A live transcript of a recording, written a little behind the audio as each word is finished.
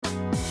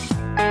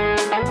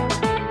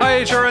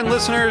HRN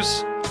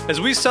listeners.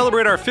 As we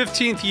celebrate our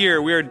 15th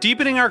year, we are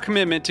deepening our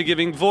commitment to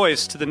giving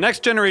voice to the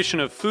next generation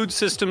of food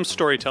systems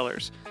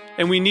storytellers,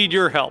 and we need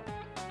your help.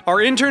 Our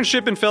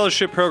internship and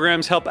fellowship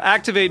programs help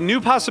activate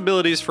new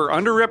possibilities for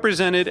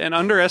underrepresented and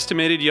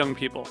underestimated young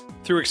people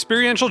through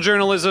experiential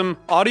journalism,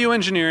 audio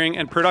engineering,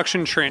 and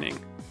production training.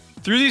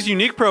 Through these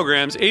unique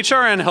programs,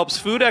 HRN helps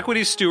food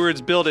equity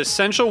stewards build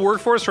essential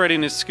workforce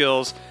readiness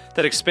skills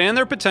that expand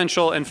their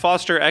potential and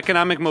foster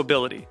economic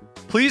mobility.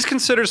 Please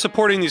consider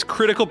supporting these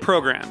critical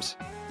programs.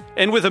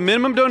 And with a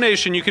minimum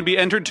donation, you can be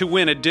entered to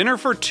win a dinner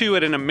for two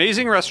at an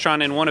amazing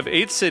restaurant in one of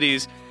 8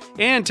 cities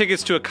and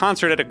tickets to a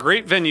concert at a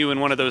great venue in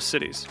one of those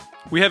cities.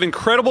 We have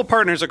incredible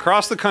partners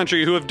across the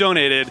country who have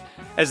donated,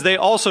 as they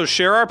also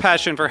share our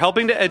passion for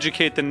helping to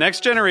educate the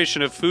next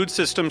generation of food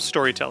systems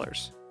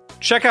storytellers.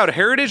 Check out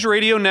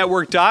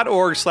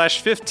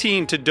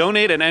heritageradionetwork.org/15 to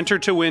donate and enter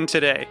to win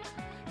today.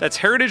 That's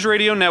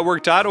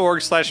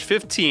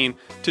heritageradionetwork.org/15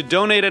 to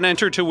donate and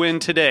enter to win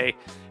today.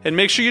 And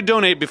make sure you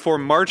donate before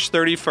March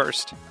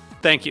 31st.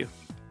 Thank you.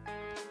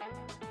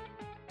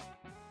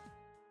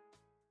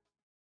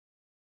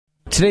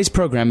 Today's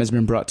program has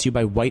been brought to you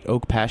by White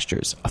Oak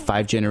Pastures, a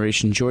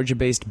 5-generation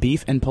Georgia-based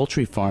beef and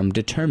poultry farm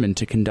determined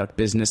to conduct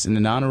business in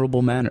an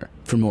honorable manner.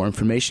 For more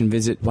information,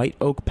 visit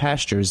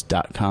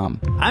whiteoakpastures.com.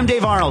 I'm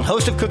Dave Arnold,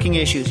 host of Cooking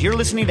Issues. You're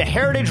listening to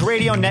Heritage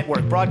Radio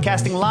Network,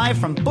 broadcasting live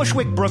from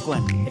Bushwick,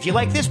 Brooklyn. If you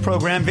like this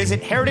program,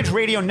 visit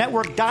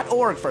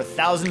heritageradionetwork.org for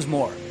thousands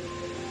more.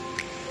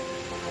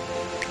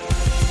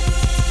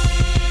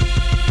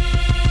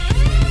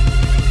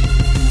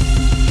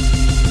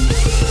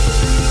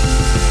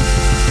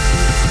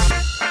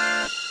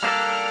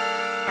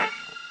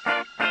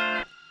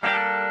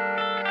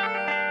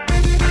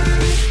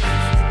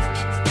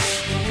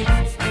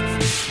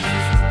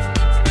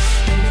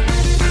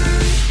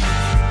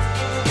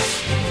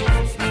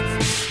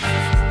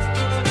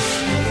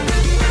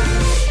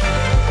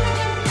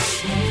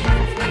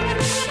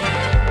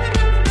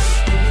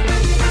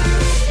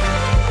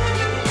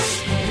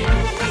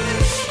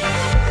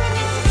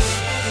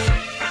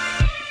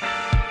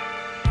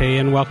 Hey,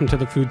 and welcome to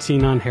the Food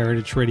Scene on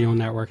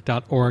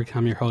heritageradionetwork.org.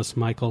 I'm your host,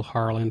 Michael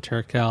Harlan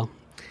Turkel,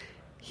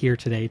 here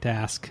today to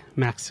ask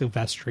Max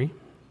Silvestri,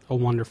 a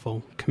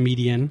wonderful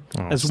comedian,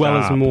 as well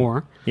as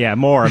more. Yeah,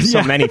 more of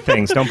so many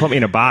things. Don't put me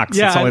in a box.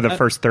 It's only the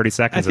first 30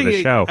 seconds of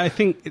the show. I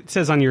think it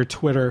says on your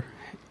Twitter,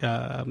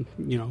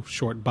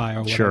 short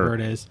bio, whatever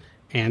it is,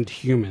 and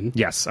human.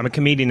 Yes, I'm a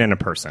comedian and a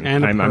person.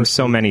 I'm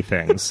so many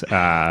things.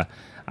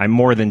 I'm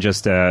more than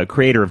just a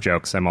creator of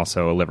jokes. I'm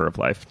also a liver of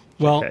life.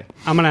 Well,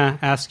 I'm going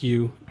to ask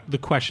you the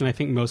question I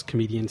think most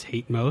comedians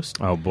hate most.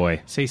 Oh,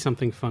 boy. Say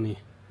something funny.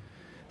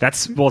 One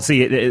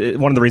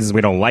of the reasons we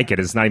don't like it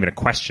is not even a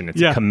question.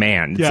 It's a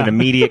command. It's an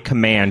immediate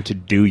command to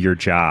do your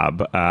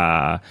job.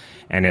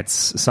 And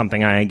it's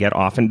something I get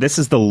often. This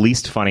is the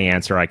least funny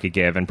answer I could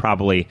give. And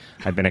probably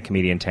I've been a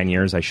comedian 10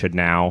 years. I should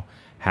now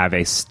have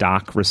a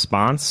stock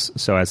response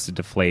so as to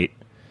deflate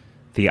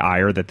the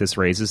ire that this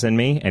raises in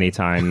me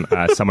anytime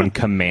someone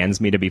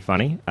commands me to be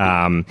funny.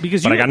 I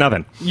got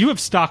nothing. You have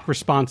stock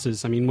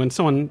responses. I mean, when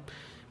someone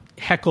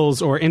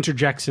heckles or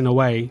interjects in a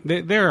way,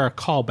 there are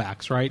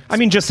callbacks, right? I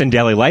mean, just in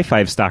daily life, I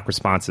have stock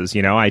responses.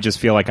 I just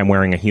feel like I'm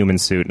wearing a human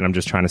suit and I'm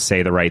just trying to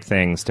say the right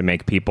things to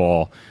make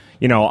people,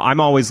 I'm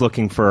always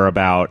looking for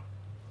about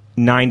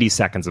 90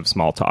 seconds of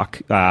small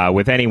talk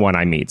with anyone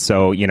I meet.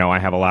 So, I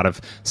have a lot of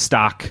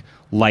stock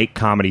light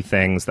comedy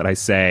things that I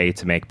say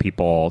to make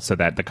people so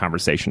that the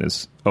conversation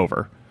is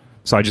over.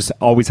 So I just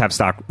always have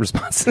stock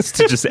responses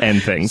to just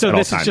end things. So at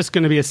all this times. is just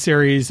going to be a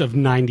series of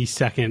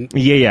 90-second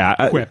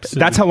quips.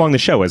 That's how long the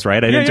show is,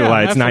 right? I didn't do a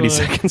lot. It's 90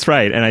 seconds,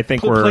 right? And I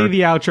think play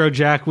the outro,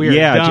 Jack. We are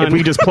done. If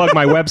we just plug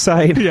my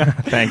website.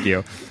 Thank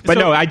you. But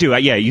no, I do.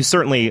 You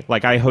certainly,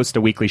 I host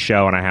a weekly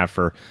show and I have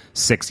for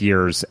 6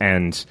 years,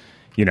 and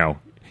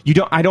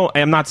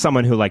I'm not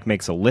someone who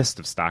makes a list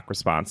of stock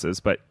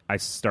responses, but I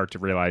start to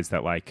realize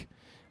that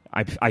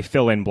I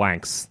fill in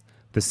blanks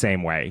the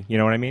same way. You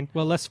know what I mean?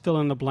 Well, let's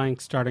fill in the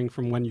blank starting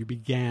from when you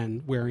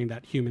began wearing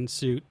that human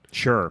suit.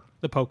 Sure.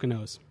 The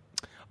Poconos.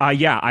 I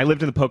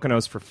lived in the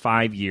Poconos for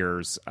 5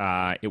 years.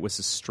 It was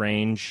a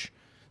strange...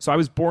 So I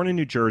was born in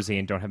New Jersey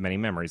and don't have many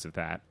memories of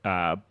that.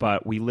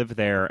 But we lived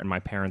there, and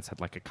my parents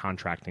had a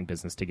contracting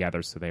business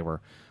together, so they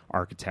were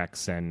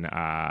architects and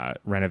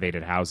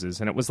renovated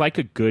houses. And it was a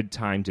good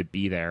time to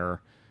be there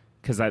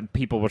because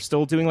people were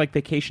still doing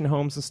vacation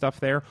homes and stuff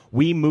there.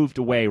 We moved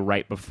away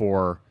right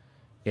before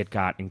it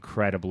got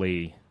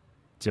incredibly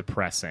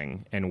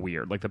depressing and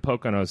weird. The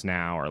Poconos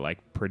now are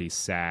pretty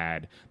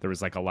sad. There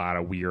was a lot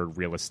of weird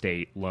real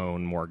estate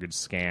loan mortgage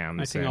scams.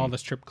 I think all the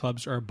strip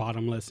clubs are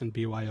bottomless and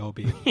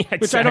BYOB. Exactly.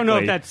 Which I don't know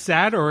if that's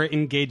sad or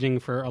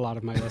engaging for a lot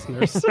of my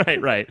listeners.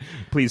 Right.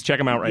 Please check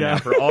them out right now.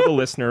 For all the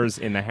listeners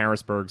in the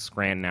Harrisburg,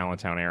 Scranton,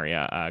 Allentown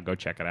area, go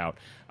check it out.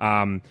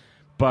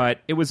 But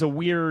it was a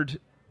weird...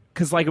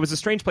 Because it was a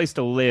strange place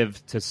to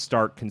live to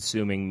start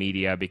consuming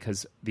media,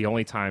 because the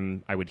only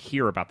time I would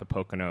hear about the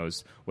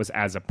Poconos was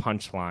as a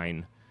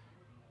punchline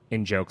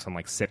in jokes on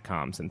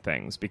sitcoms and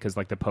things, because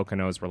the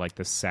Poconos were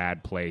this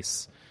sad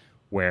place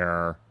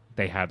where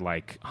they had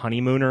like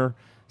honeymooner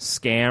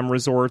scam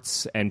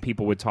resorts, and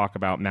people would talk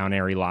about Mount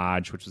Airy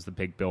Lodge, which was the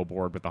big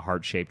billboard with the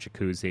heart-shaped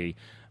jacuzzi.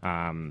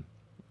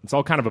 It's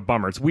all kind of a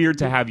bummer. It's weird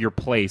to have your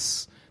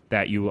place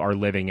that you are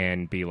living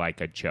in be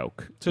like a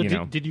joke. So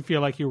did you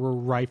feel like you were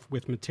rife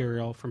with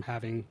material from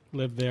having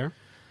lived there?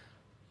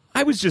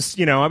 I was just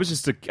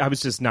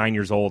 9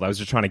 years old. I was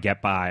just trying to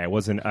get by. I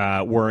wasn't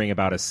worrying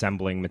about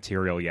assembling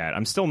material yet.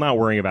 I'm still not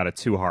worrying about it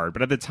too hard.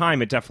 But at the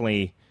time,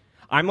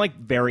 I'm like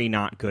very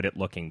not good at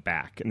looking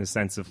back, in the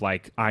sense of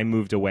like I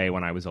moved away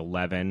when I was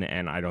 11,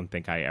 and I don't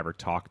think I ever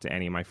talked to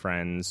any of my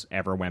friends,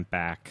 ever went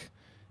back,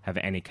 have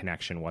any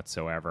connection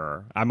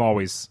whatsoever. I'm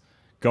always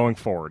going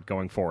forward.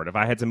 If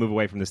I had to move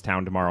away from this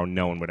town tomorrow,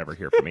 no one would ever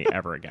hear from me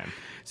ever again.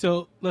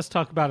 So let's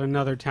talk about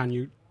another town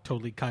you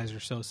totally Kaiser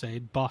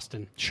Sose,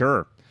 Boston.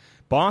 Sure.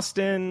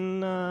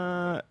 Boston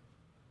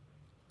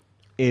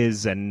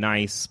is a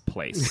nice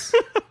place.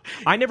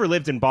 I never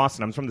lived in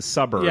Boston. I'm from the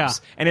suburbs. Yeah.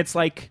 And it's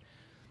like,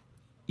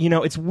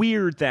 it's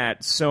weird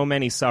that so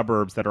many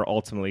suburbs that are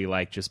ultimately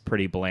like just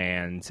pretty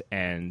bland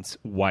and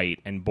white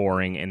and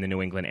boring in the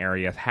New England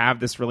area have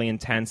this really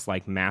intense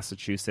like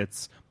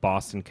Massachusetts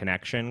Boston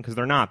connection, because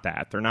they're not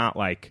that. They're not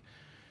like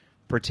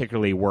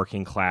particularly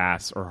working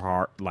class or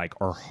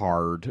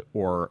hard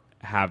or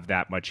have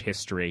that much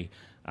history.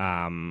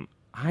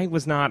 I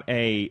was not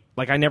I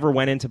never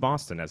went into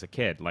Boston as a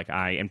kid.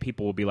 And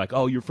people will be like,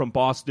 "Oh, you're from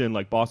Boston,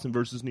 like Boston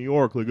versus New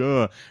York."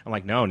 I'm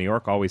like, no, New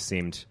York always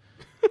seemed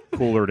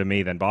cooler to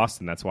me than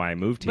Boston. That's why I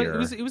moved here.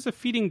 But it was a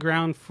feeding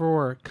ground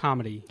for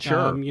comedy.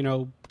 Sure.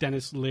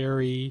 Dennis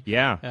Leary.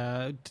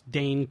 Yeah.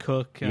 Dane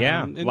Cook.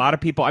 A lot of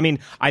people. I mean,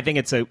 I think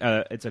it's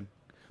a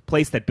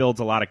place that builds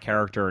a lot of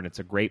character, and it's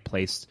a great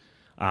place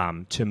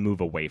to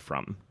move away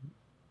from.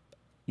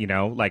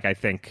 I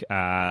think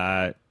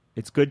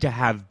it's good to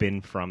have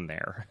been from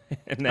there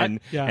and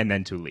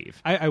then to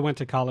leave. I went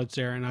to college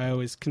there, and I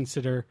always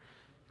consider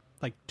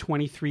like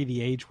 23 the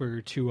age where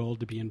you're too old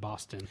to be in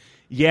Boston.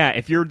 Yeah,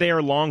 if you're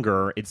there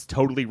longer, it's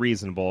totally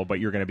reasonable, but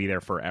you're going to be there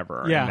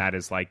forever. Yeah. And that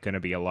is like going to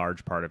be a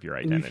large part of your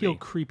identity. And you feel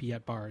creepy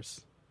at bars.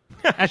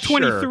 At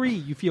 23,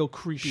 you feel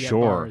creepy at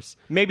bars.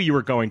 Maybe you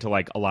were going to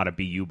like a lot of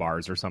BU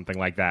bars or something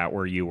like that,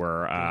 where you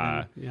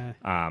were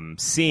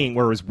seeing,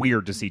 where it was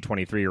weird to see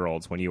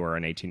 23-year-olds when you were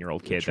an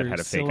 18-year-old kid that had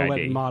a fake Silhouette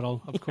ID.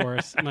 Model, of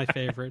course, my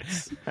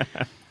favorites.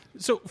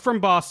 So from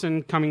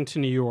Boston coming to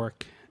New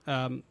York,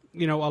 a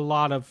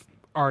lot of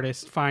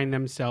artists find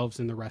themselves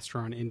in the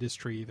restaurant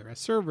industry, either as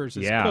servers,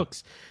 as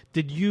cooks.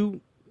 Did you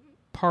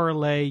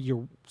parlay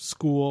your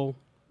school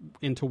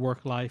into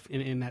work life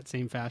in that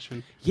same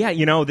fashion?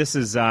 Yeah, this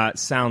is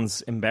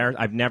sounds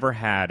embarrassing. I've never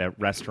had a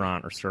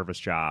restaurant or service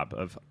job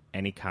of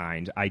any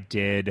kind. I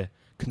did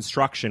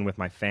construction with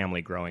my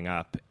family growing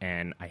up,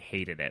 and I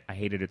hated it. I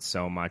hated it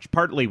so much.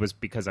 Partly was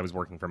because I was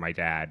working for my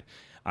dad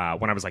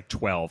when I was like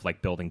 12,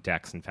 like building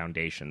decks and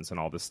foundations and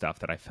all this stuff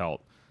that I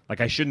felt like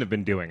I shouldn't have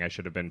been doing. I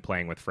should have been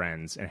playing with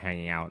friends and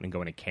hanging out and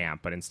going to camp,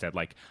 but instead,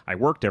 like, I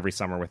worked every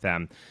summer with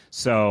them.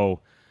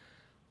 So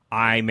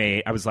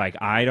I was like,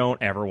 I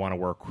don't ever want to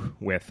work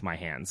with my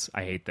hands.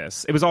 I hate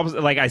this. It was almost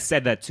like I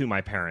said that to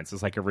my parents.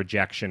 It's like a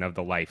rejection of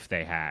the life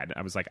they had.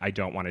 I was like, I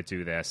don't want to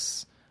do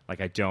this.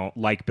 Like, I don't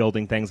like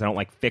building things. I don't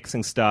like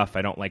fixing stuff.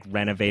 I don't like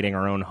renovating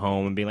our own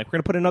home and being like, we're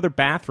going to put another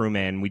bathroom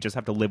in. We just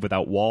have to live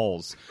without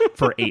walls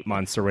for 8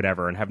 months or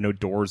whatever and have no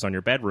doors on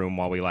your bedroom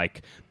while we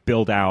like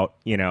build out,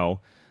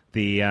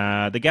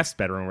 the guest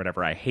bedroom or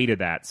whatever. I hated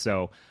that.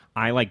 So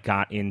I like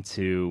got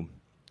into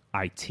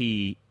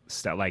IT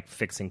stuff, like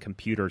fixing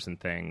computers and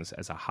things,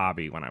 as a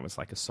hobby when I was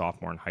like a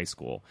sophomore in high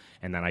school.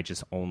 And then I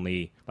just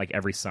only, like,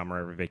 every summer,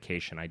 every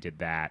vacation, I did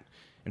that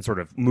and sort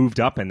of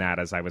moved up in that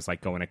as I was like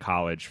going to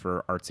college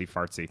for artsy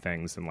fartsy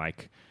things and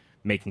like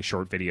making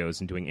short videos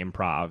and doing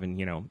improv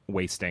and,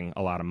 wasting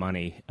a lot of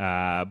money.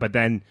 But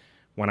then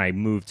when I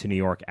moved to New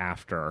York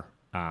after,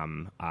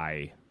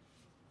 I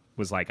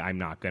was like, I'm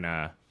not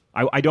gonna,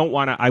 I don't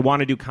want to, I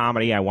want to do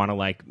comedy. I want to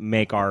like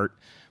make art,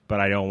 but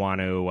I don't want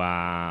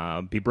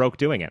to be broke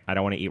doing it. I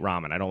don't want to eat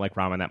ramen. I don't like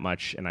ramen that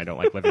much, and I don't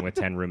like living with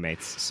 10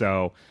 roommates.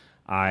 So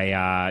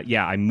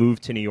I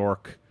moved to New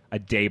York a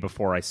day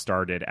before I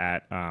started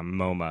at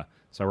MoMA.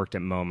 So I worked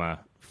at MoMA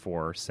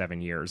for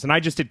 7 years. And I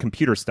just did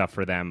computer stuff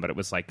for them, but it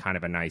was like kind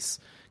of a nice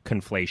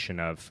conflation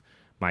of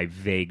my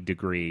vague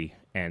degree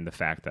and the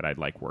fact that I'd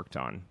like worked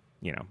on,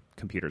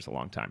 computers a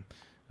long time.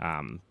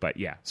 But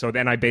yeah, so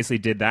then I basically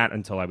did that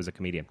until I was a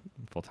comedian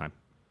full time.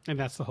 And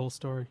that's the whole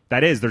story.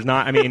 That is. There's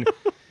not, I mean,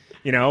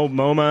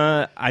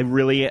 MoMA, I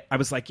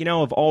was like,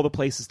 of all the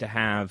places to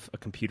have a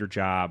computer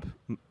job,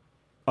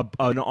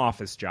 an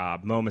office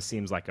job, MoMA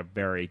seems like a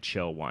very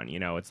chill one.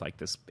 It's like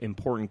this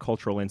important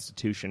cultural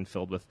institution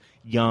filled with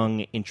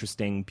young,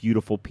 interesting,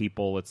 beautiful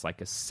people. It's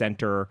like a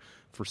center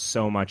for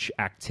so much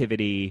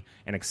activity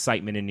and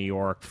excitement in New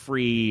York,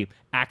 free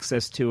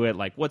access to it.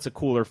 Like, what's a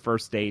cooler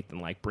first date than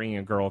like bringing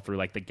a girl through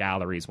like the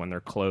galleries when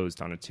they're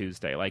closed on a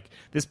Tuesday? Like,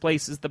 this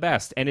place is the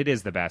best, and it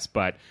is the best,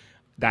 but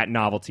that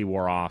novelty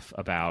wore off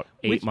about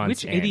 8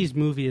 months Which in. 80s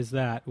movie is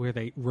that where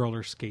they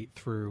roller skate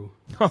through?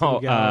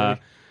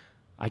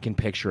 I can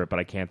picture it, but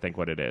I can't think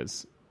what it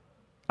is.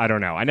 I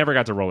don't know. I never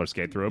got to roller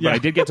skate through it, but I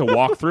did get to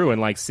walk through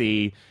and like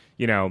see,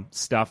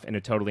 stuff in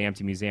a totally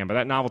empty museum. But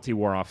that novelty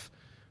wore off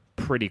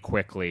pretty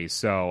quickly,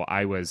 so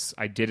I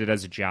did it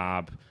as a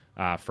job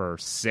for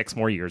 6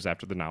 more years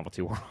after the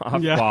novelty wore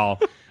off. While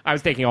I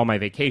was taking all my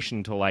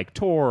vacation to like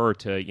tour,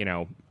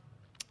 to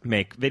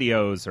make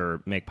videos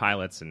or make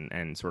pilots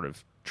and sort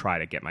of try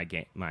to get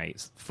my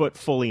foot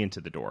fully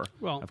into the door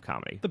of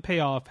comedy. The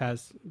payoff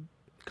has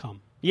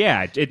come.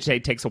 Yeah,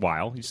 it takes a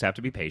while. You just have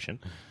to be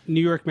patient.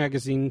 New York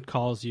Magazine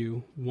calls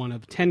you one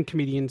of 10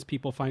 comedians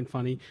people find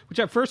funny, which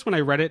at first when I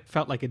read it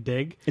felt like a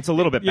dig. It's a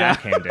little bit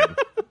backhanded.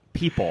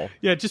 People.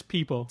 Yeah, just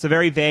people. It's a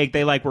very vague.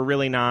 They were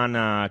really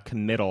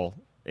non-committal.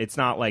 It's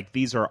not like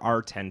these are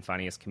our 10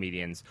 funniest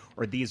comedians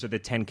or these are the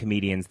 10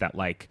 comedians that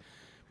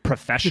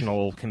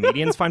professional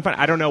comedians find funny.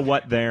 I don't know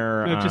what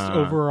they're... No, just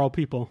overall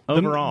people.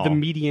 Overall. The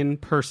median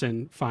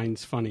person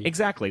finds funny.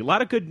 Exactly. A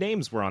lot of good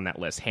names were on that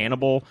list.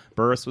 Hannibal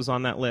Buress was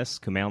on that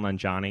list. Kumail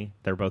Nanjiani.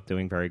 They're both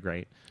doing very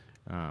great.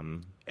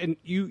 And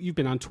you've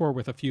been on tour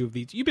with a few of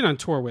these. You've been on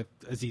tour with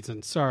Aziz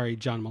Ansari,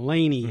 John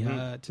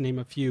Mulaney, to name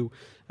a few.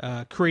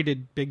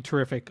 Created Big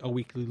Terrific, a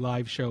weekly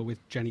live show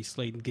with Jenny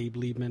Slate and Gabe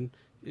Liebman.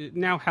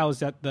 Now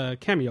housed at the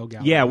Cameo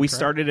Gallery. Yeah, we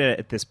started it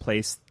at this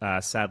place,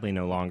 sadly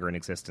no longer in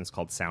existence,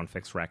 called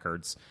Soundfix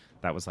Records.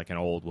 That was like an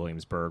old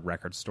Williamsburg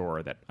record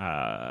store that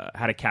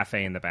had a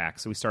cafe in the back.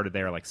 So we started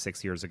there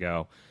 6 years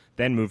ago,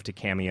 then moved to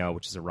Cameo,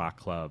 which is a rock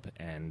club.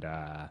 And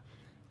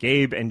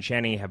Gabe and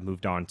Jenny have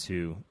moved on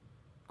to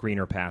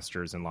greener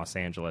pastures in Los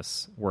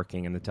Angeles,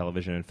 working in the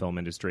television and film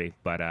industry.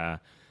 But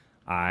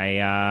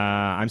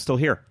I'm still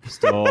here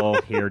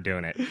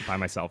doing it by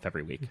myself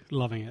every week.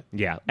 Loving it.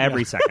 Yeah,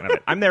 every second of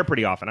it. I'm there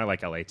pretty often. I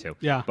like LA too.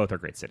 Yeah. Both are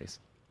great cities.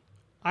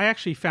 I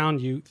actually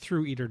found you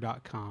through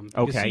eater.com.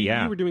 Okay,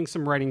 You were doing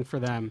some writing for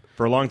them.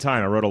 For a long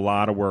time, I wrote a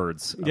lot of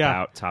words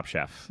about Top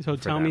Chef. So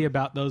tell me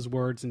about those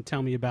words and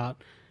tell me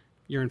about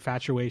your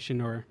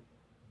infatuation or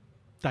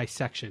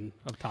dissection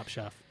of Top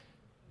Chef.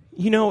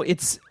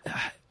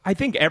 I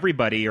think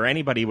everybody or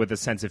anybody with a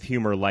sense of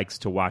humor likes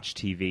to watch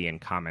TV and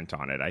comment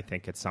on it. I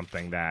think it's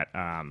something that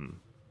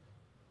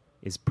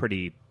is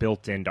pretty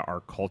built into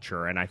our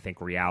culture, and I think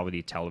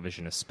reality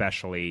television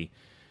especially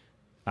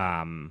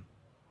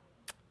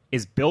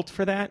is built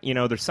for that.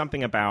 There's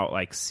something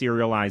about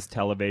serialized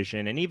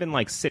television and even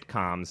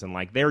sitcoms,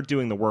 and they're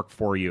doing the work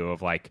for you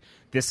of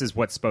this is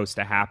what's supposed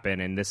to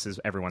happen and this is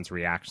everyone's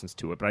reactions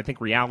to it. But I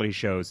think reality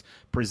shows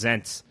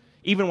present,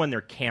 even when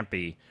they're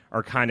campy,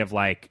 are kind of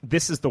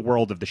this is the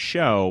world of the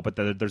show, but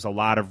there's a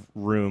lot of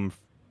room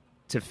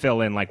to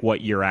fill in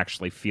what you're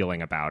actually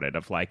feeling about it,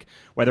 of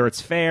whether it's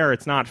fair,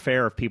 it's not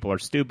fair, if people are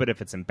stupid,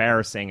 if it's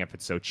embarrassing, if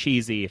it's so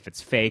cheesy, if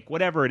it's fake,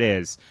 whatever it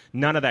is.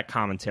 None of that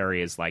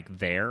commentary is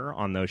there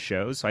on those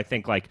shows. So I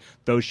think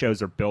those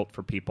shows are built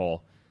for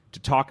people to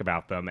talk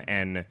about them.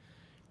 And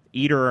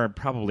Eater,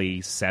 probably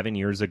 7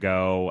 years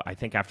ago, I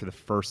think after the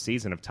first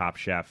season of Top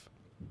Chef,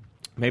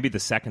 maybe the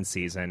second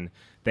season,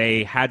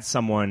 they had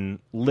someone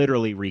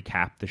literally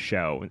recap the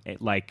show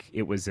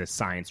it was a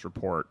science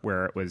report,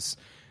 where it was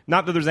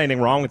not that there's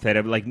anything wrong with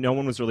it. No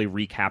one was really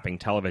recapping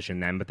television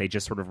then, but they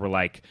just sort of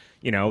were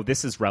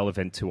this is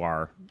relevant to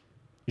our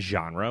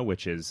genre,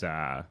 which is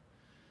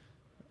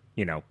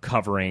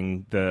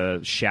covering the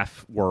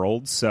chef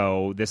world.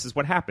 So this is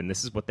what happened.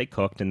 This is what they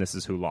cooked, and this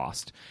is who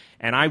lost.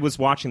 And I was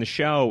watching the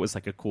show. It was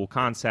a cool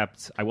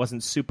concept. I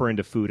wasn't super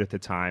into food at the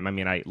time. I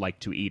mean, I like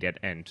to eat it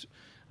and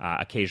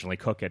occasionally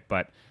cook it,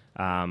 but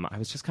I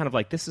was just kind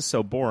of this is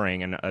so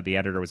boring. And the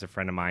editor was a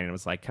friend of mine and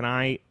was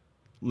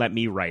let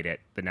me write it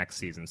the next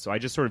season. So I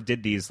just sort of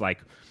did these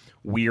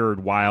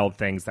weird, wild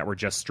things that were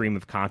just stream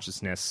of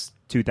consciousness,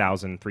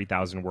 2,000,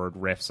 3,000 word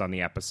riffs on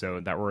the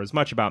episode that were as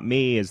much about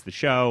me as the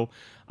show,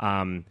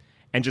 and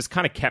just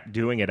kind of kept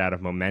doing it out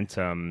of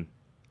momentum,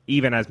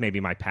 even as maybe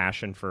my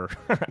passion for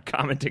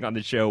commenting on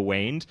the show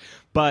waned.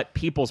 But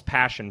people's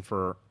passion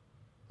for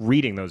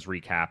reading those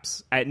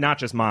recaps, not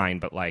just mine,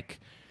 but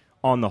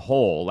on the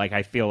whole,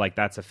 I feel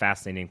that's a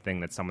fascinating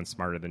thing that someone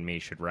smarter than me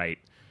should write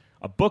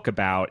a book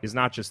about, is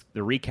not just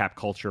the recap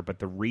culture, but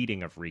the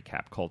reading of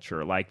recap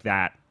culture.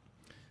 That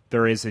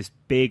there is this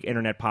big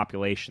internet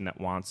population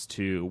that wants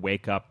to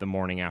wake up the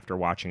morning after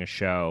watching a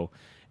show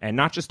and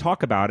not just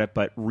talk about it,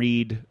 but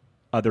read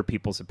other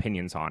people's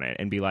opinions on it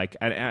and be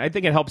and I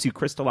think it helps you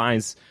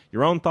crystallize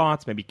your own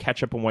thoughts, maybe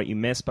catch up on what you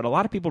missed. But a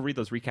lot of people read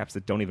those recaps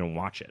that don't even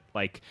watch it.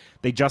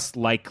 They just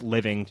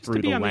living just through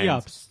to be the on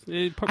lens.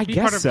 The ups. I be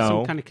guess part of so.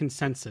 Some kind of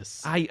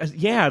consensus.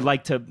 I'd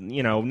like to,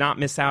 not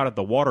miss out at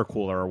the water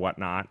cooler or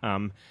whatnot.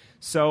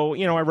 So,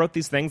 I wrote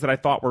these things that I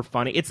thought were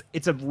funny.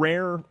 It's a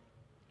rare,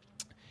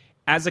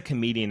 as a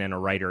comedian and a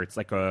writer, it's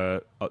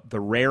the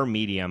rare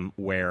medium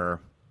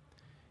where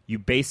you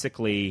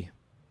basically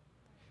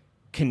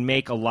can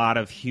make a lot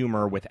of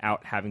humor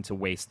without having to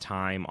waste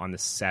time on the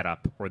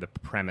setup or the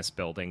premise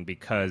building,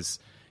 because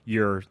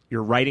you're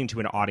writing to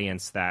an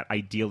audience that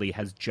ideally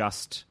has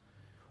just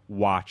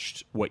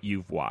watched what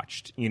you've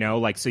watched, you know,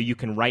 like, so you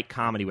can write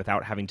comedy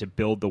without having to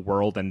build the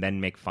world and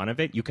then make fun of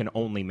it. You can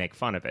only make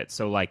fun of it.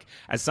 So like,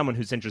 as someone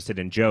who's interested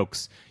in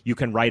jokes, you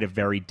can write a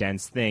very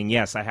dense thing.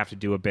 Yes, I have to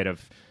do a bit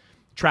of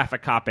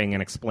traffic copying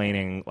and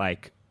explaining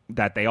like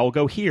that they all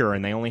go here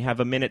and they only have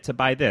a minute to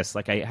buy this.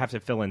 Like, I have to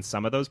fill in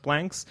some of those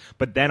blanks,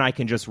 but then I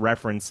can just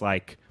reference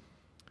like,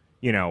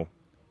 you know,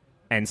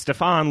 and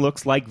Stefan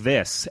looks like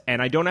this.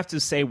 And I don't have to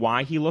say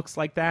why he looks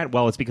like that.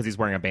 Well, it's because he's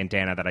wearing a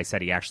bandana that I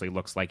said he actually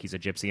looks like he's a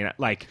gypsy. And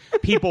like,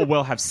 people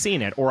will have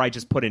seen it. Or I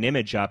just put an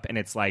image up and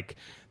it's like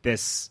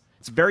this.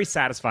 It's very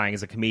satisfying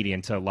as a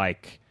comedian to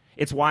like.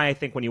 It's why I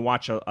think when you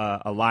watch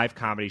a live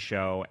comedy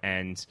show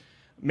and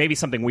maybe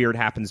something weird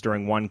happens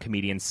during one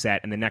comedian's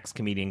set and the next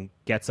comedian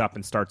gets up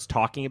and starts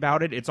talking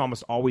about it, it's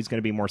almost always going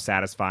to be more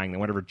satisfying than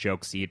whatever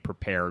jokes he had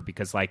prepared,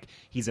 because like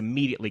he's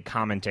immediately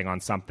commenting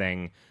on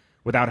something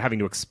without having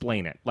to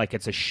explain it. Like,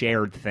 it's a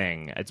shared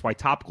thing. It's why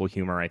topical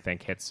humor, I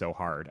think, hits so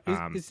hard.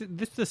 Is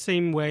this the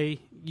same way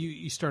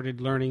you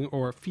started learning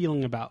or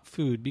feeling about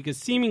food? Because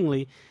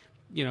seemingly,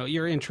 you know,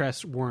 your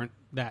interests weren't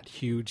that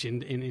huge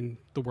in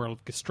the world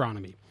of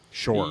gastronomy.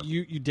 Sure.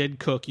 You did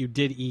cook, you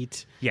did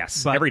eat.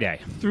 Yes, but every day.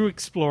 Through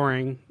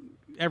exploring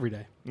every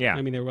day. Yeah.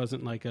 I mean, there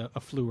wasn't like a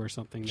flu or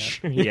something.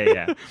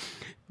 Yeah.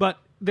 But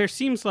there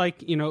seems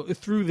like, you know,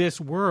 through this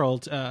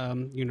world,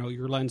 you know,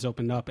 your lens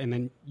opened up and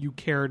then you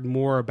cared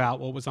more about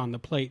what was on the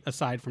plate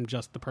aside from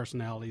just the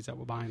personalities that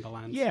were behind the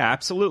lens. Yeah,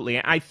 absolutely.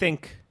 I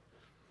think,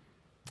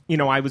 you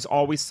know, I was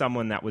always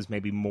someone that was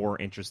maybe more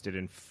interested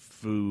in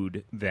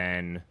food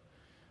than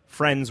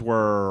friends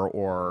were,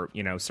 or,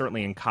 you know,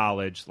 certainly in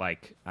college,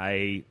 like,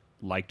 I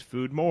liked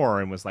food more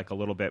and was like a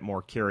little bit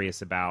more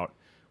curious about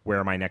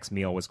where my next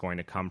meal was going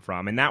to come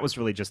from. And that was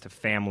really just a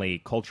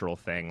family cultural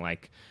thing.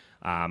 Like,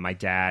 my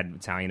dad,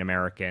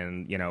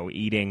 Italian-American, you know,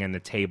 eating and the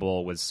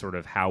table was sort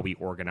of how we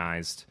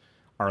organized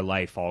our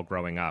life all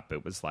growing up.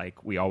 It was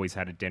like we always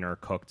had a dinner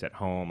cooked at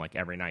home, like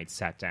every night,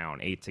 sat down,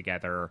 ate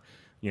together.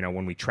 You know,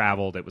 when we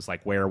traveled, it was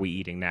like, where are we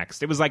eating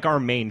next? It was like our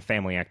main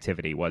family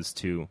activity was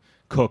to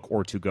cook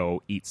or to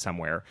go eat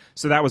somewhere.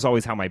 So that was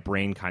always how my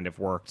brain kind of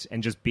worked.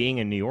 And just being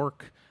in New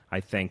York, I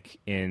think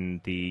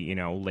in the, you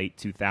know, late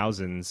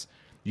 2000s,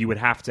 you would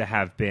have to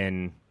have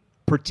been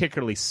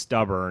particularly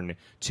stubborn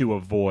to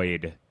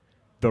avoid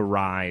the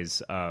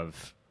rise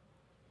of,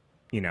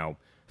 you know,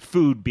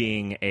 food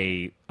being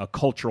a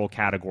cultural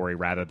category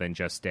rather than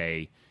just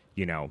a,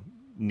 you know,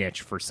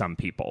 niche for some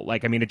people.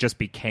 Like, I mean, it just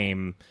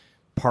became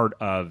part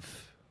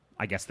of,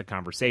 I guess, the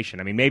conversation.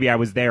 I mean, maybe I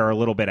was there a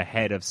little bit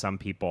ahead of some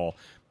people,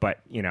 but,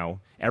 you know,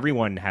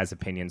 everyone has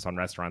opinions on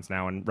restaurants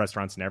now, and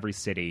restaurants in every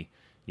city,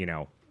 you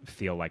know,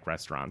 feel like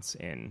restaurants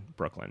in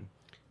Brooklyn.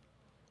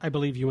 I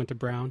believe you went to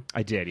Brown.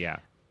 I did, yeah.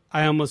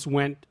 I almost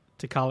went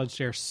to college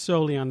there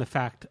solely on the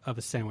fact of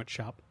a sandwich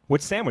shop.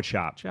 What sandwich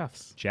shop?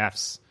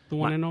 Jeff's. The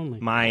one and only.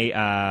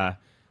 After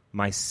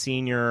my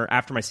senior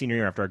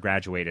year, after I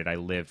graduated, I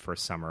lived for a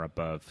summer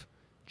above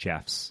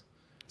Jeff's.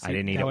 See, I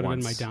didn't eat it once. That would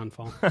have been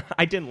my downfall.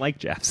 I didn't like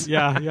Jeff's.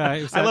 Yeah.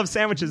 I love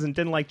sandwiches and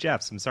didn't like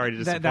Jeff's. I'm sorry to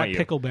disappoint that you.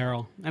 pickle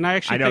barrel. And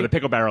I know the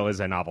pickle barrel is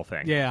a novel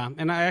thing. Yeah,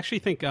 and I actually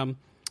think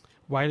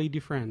Wiley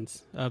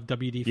Dufresne's of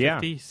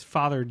WD-50's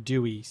father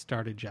Dewey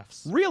started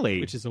Jeff's. Really?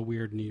 Which is a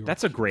weird New York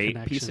That's a great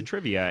connection. piece of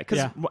trivia.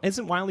 Because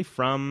isn't Wiley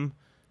from...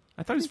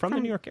 I thought he was from the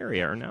New York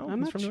area, or no? I'm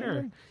He's not from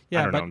sure. New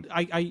Yeah, I but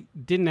I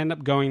didn't end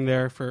up going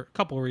there for a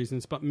couple of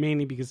reasons, but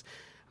mainly because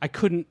I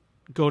couldn't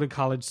go to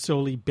college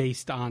solely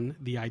based on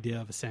the idea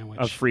of a sandwich.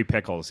 Of free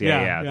pickles,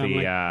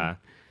 yeah.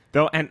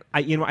 Though, and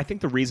I think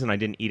the reason I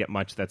didn't eat it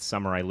much that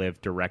summer I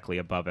lived directly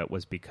above it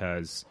was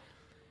because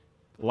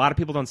a lot of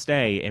people don't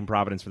stay in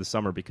Providence for the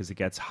summer because it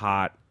gets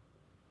hot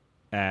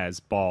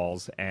as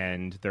balls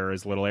and there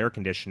is little air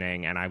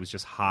conditioning, and I was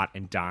just hot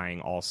and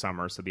dying all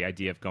summer. So the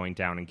idea of going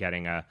down and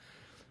getting a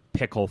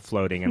pickle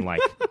floating in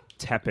like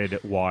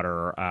tepid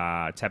water,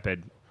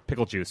 tepid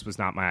pickle juice was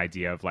not my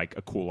idea of like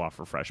a cool off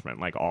refreshment.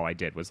 Like, all I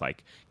did was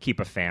like keep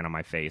a fan on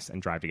my face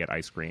and drive to get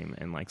ice cream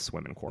and like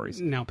swim in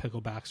quarries. Now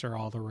picklebacks are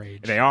all the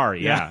rage. They are,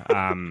 yeah.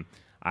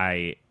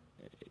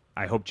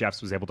 I hope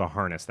Jeff's was able to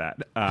harness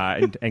that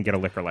and get a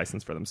liquor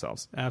license for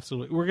themselves.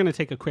 Absolutely. We're going to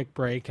take a quick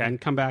break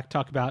and come back,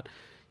 talk about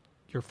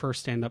your first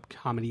stand-up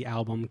comedy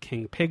album,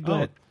 King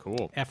Piglet. Oh,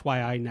 cool.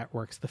 FYI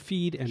Networks, The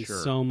Feed, and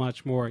so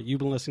much more. You've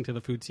been listening to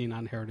The Food Scene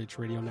on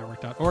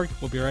heritageradionetwork.org.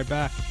 We'll be right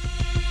back.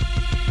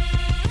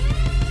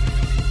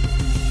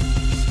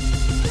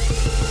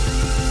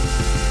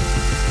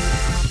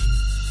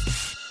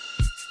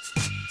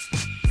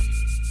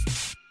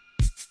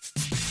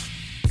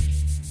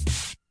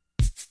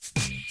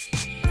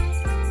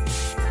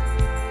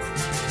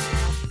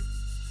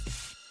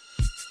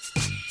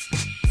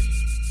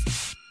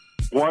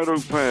 White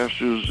Oak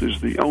Pastures is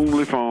the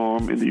only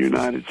farm in the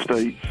United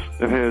States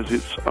that has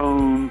its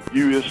own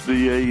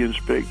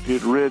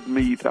USDA-inspected red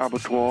meat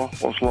abattoir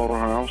or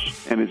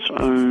slaughterhouse and its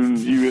own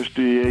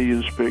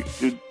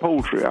USDA-inspected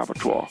poultry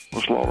abattoir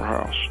or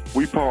slaughterhouse.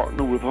 We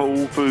partner with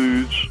Whole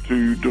Foods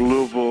to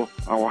deliver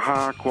our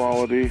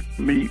high-quality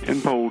meat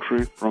and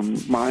poultry from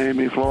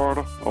Miami,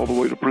 Florida, all the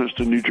way to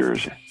Princeton, New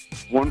Jersey.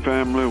 One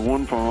family,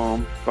 one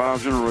farm,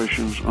 5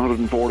 generations,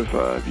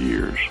 145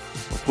 years.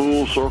 A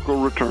full circle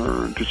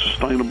return to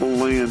sustainable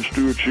land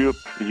stewardship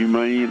and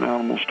humane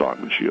animal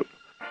stockmanship.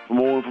 For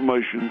more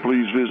information,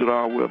 please visit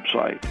our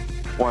website,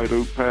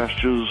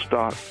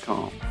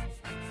 whiteoakpastures.com.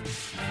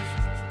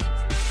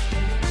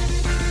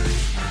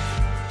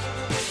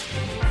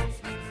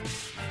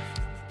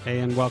 Hey,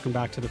 and welcome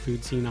back to the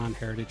Food Scene on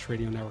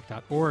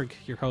heritageradionetwork.org.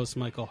 Your host,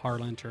 Michael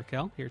Harlan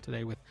Turkel, here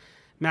today with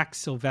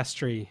Max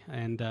Silvestri,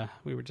 and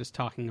we were just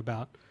talking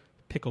about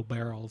pickle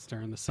barrels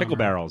during the summer. Pickle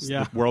barrels,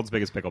 yeah. The world's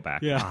biggest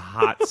pickleback. Yeah. A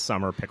hot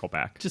summer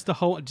pickleback. Just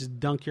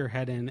dunk your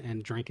head in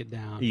and drink it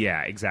down.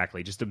 Yeah,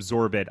 exactly. Just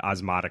absorb it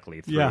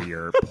osmotically through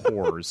your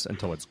pores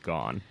until it's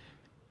gone.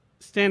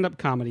 Stand-up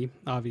comedy,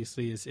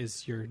 obviously,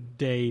 is your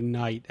day,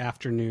 night,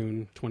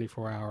 afternoon,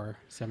 24-hour,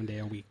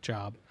 7-day-a-week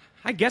job.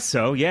 I guess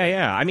so.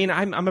 Yeah. I mean,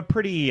 I'm a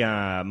pretty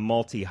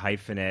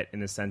multi-hyphenate in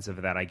the sense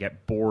of that I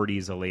get bored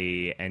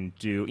easily and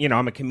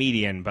I'm a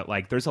comedian, but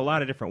like there's a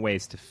lot of different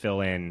ways to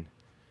fill in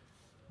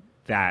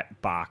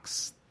that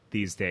box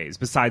these days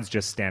besides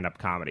just stand-up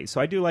comedy. So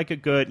I do like a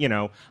good,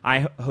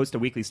 I host a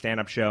weekly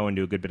stand-up show and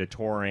do a good bit of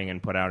touring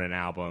and put out an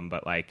album,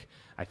 but like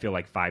I feel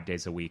like 5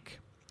 days a week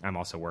I'm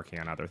also working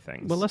on other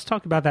things. Well, let's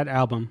talk about that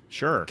album.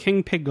 Sure.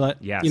 King Piglet.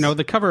 Yes.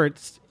 The cover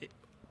it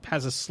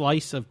has a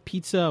slice of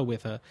pizza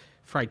with a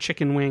fried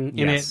chicken wing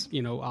in it,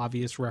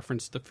 obvious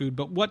reference to food.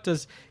 But what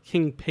does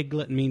King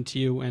Piglet mean to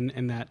you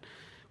and that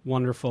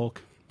wonderful,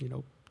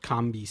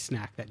 combi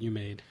snack that you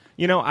made?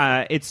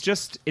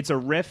 It's a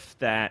riff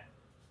that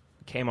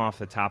came off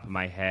the top of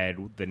my head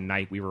the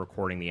night we were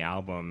recording the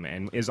album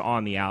and is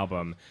on the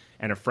album.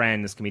 And a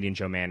friend, this comedian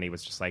Joe Mandy,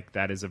 was just like,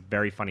 that is a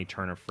very funny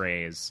turn of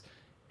phrase.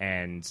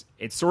 And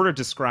it sort of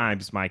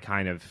describes my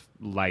kind of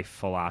life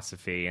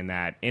philosophy in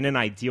that in an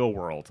ideal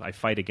world, I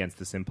fight against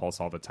this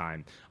impulse all the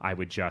time. I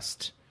would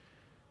just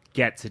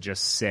get to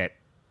just sit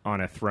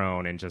on a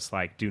throne and just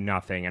like do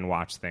nothing and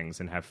watch things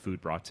and have food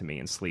brought to me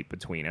and sleep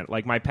between it.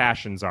 Like my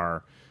passions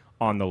are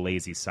on the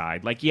lazy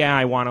side. Like, yeah,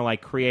 I want to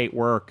like create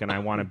work and I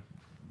want to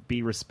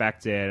be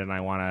respected and I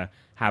want to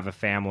have a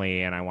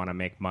family and I want to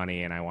make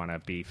money and I want to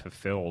be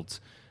fulfilled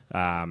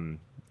and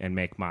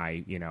make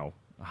my,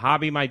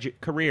 hobby my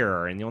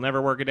career and you'll never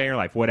work a day in your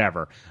life,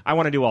 whatever. I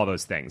want to do all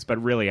those things,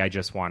 but really I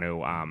just want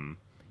to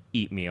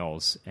eat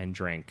meals and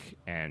drink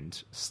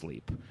and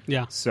sleep.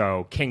 Yeah.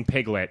 So King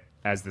Piglet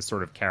as this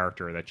sort of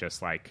character that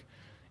just like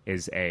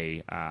is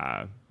a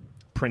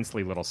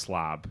princely little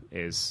slob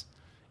is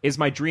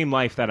my dream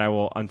life that I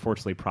will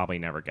unfortunately probably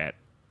never get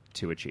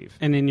to achieve.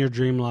 And in your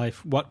dream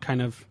life, what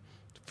kind of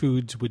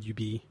foods would you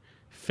be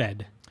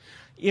fed?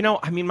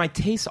 My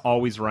tastes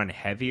always run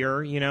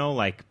heavier,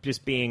 like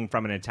just being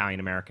from an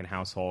Italian-American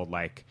household,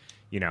 like,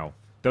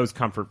 those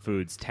comfort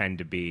foods tend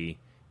to be,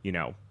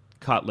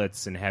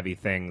 cutlets and heavy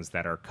things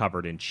that are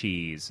covered in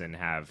cheese and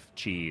have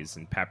cheese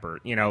and pepper.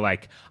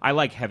 Like, I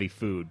like heavy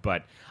food,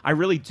 but I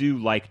really do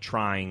like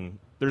trying.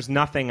 There's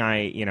nothing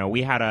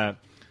we had a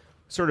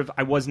sort of,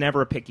 I was never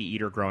a picky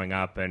eater growing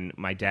up, and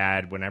my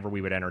dad, whenever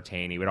we would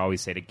entertain, he would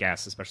always say to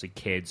guests, especially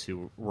kids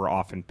who were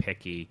often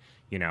picky,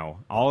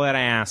 all that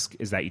I ask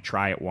is that you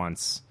try it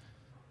once.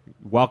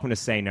 Welcome to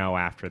say no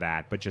after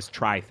that, but just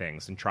try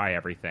things and try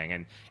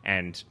everything.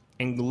 And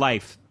in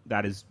life,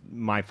 that is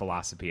my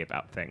philosophy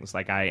about things.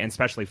 Like and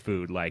especially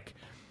food, like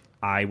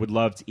I would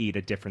love to eat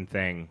a different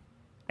thing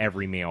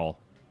every meal,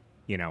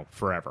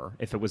 forever,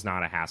 if it was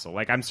not a hassle.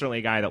 Like I'm certainly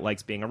a guy that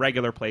likes being at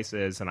regular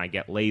places and I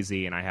get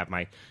lazy and I have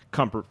my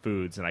comfort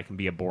foods and I can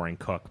be a boring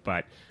cook,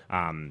 but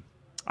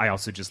I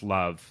also just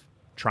love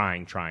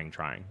trying.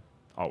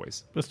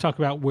 Always. Let's talk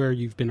about where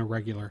you've been a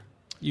regular.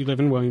 You live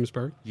in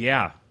Williamsburg.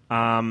 Yeah.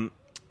 I've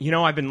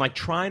been like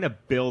trying to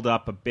build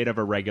up a bit of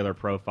a regular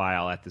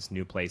profile at this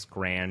new place,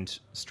 Grand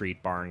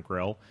Street Bar and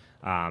Grill.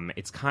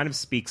 It's kind of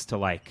speaks to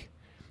like,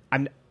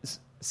 I'm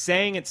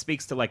saying it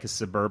speaks to like a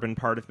suburban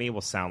part of me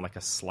will sound like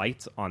a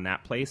slight on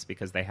that place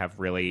because they have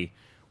really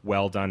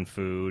well done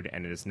food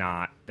and it is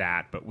not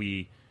that. But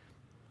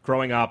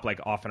growing up,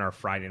 like often our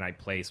Friday night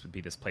place would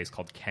be this place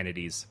called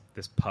Kennedy's,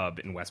 this pub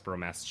in Westboro,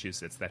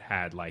 Massachusetts that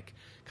had like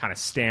kind of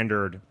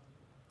standard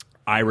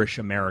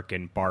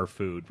Irish-American bar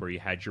food where you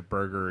had your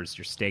burgers,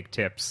 your steak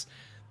tips.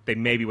 They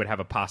maybe would have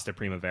a pasta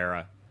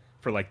primavera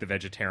for like the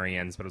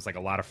vegetarians, but it was like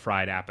a lot of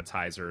fried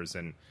appetizers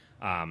and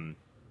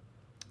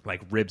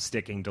like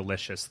rib-sticking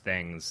delicious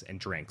things and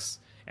drinks.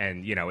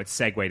 And, it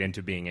segued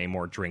into being a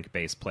more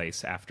drink-based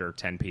place after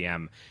 10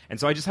 p.m. And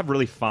so I just have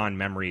really fond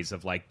memories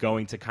of, like,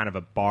 going to kind of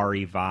a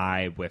bar-y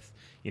vibe with,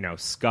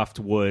 scuffed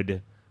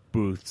wood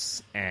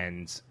booths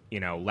and,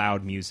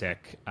 loud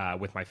music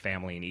with my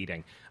family and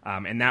eating.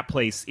 And that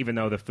place, even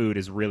though the food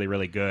is really,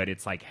 really good,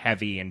 it's, like,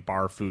 heavy and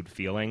bar food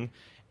feeling.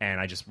 And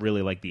I just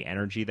really like the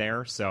energy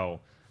there. So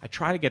I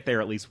try to get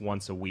there at least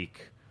once a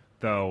week,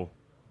 though.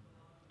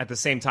 At the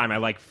same time, I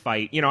like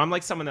fight. I'm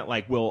like someone that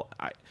like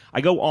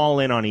I go all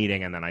in on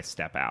eating and then I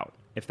step out,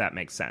 if that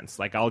makes sense.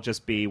 Like I'll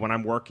just be, when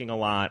I'm working a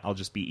lot, I'll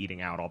just be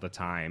eating out all the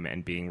time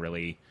and being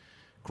really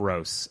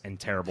gross and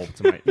terrible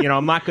to my, you know,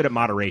 I'm not good at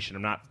moderation.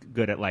 I'm not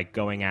good at like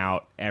going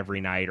out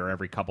every night or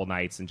every couple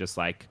nights and just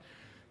like,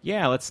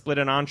 yeah, let's split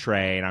an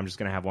entree and I'm just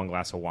going to have one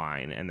glass of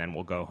wine and then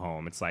we'll go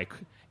home. It's like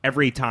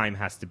every time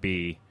has to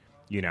be,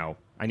 you know,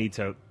 I need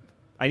to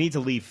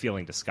leave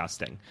feeling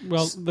disgusting.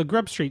 Well, the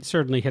Grub Street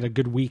certainly had a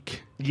good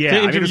week. Yeah,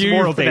 I mean, it was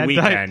Memorial Day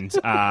weekend.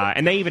 Diet.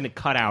 And they even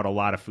cut out a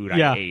lot of food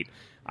I ate.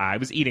 I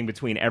was eating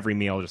between every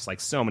meal just like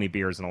so many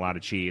beers and a lot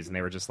of cheese, and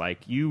they were just like,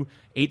 you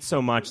ate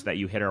so much that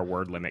you hit our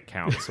word limit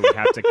count, so we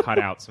have to cut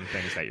out some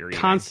things that you're eating.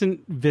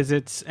 Constant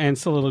visits and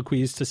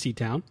soliloquies to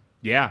Seatown.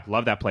 Yeah,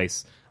 love that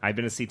place. I've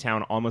been to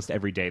Seatown almost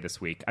every day this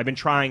week. I've been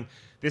trying.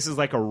 This is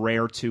like a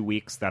rare 2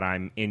 weeks that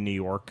I'm in New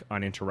York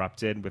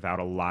uninterrupted without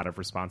a lot of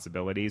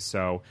responsibilities.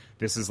 So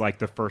this is like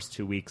the first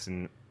 2 weeks,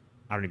 and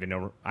I don't even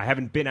know. I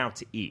haven't been out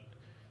to eat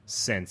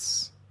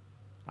since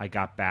I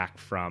got back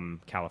from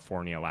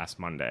California last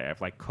Monday.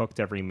 I've like cooked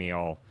every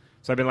meal.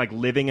 So I've been like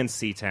living in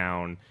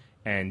Seatown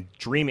and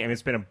dreaming. I mean,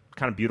 it's been a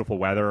kind of beautiful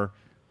weather.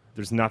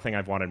 There's nothing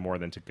I've wanted more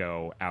than to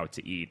go out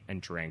to eat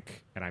and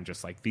drink. And I'm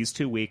just like, these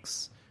 2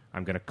 weeks,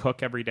 I'm going to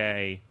cook every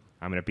day.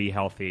 I'm going to be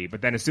healthy.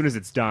 But then as soon as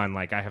it's done,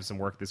 like I have some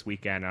work this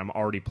weekend, and I'm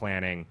already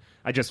planning.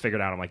 I just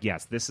figured out, I'm like,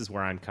 yes, this is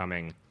where I'm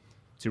coming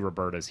to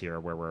Roberta's here,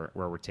 where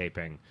we're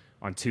taping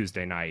on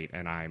Tuesday night.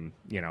 And I'm,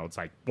 you know, it's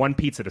like one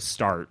pizza to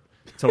start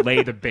to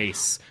lay the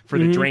base for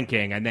the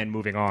drinking, and then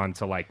moving on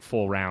to like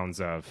full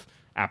rounds of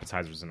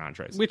appetizers and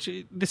entrees. Which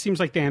this seems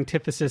like the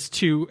antithesis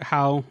to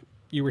how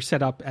you were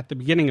set up at the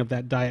beginning of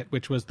that diet,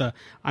 which was the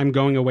I'm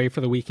going away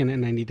for the weekend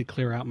and I need to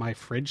clear out my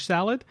fridge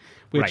salad,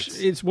 which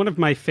is one of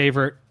my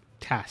favorite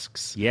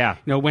tasks. Yeah.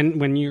 You know,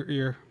 when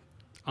you're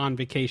on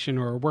vacation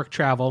or work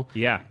travel,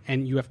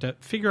 and you have to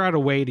figure out a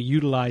way to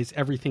utilize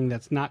everything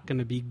that's not going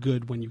to be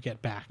good when you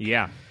get back.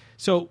 Yeah.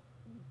 So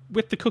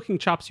with the cooking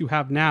chops you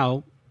have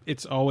now,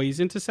 it's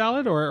always into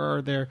salad, or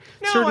are there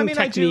certain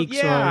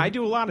techniques I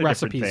do a lot of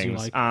recipes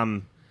different things.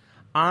 you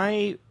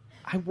like?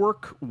 I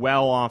work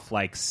well off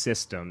like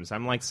systems.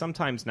 I'm like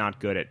sometimes not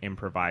good at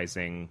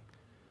improvising.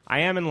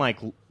 I am in like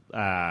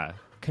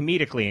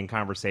comedically and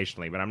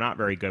conversationally, but I'm not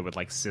very good with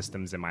like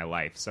systems in my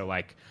life. So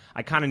like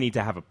I kind of need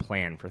to have a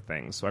plan for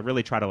things. So I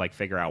really try to like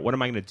figure out, what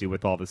am I going to do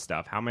with all this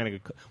stuff? How am I going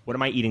to? What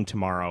am I eating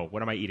tomorrow?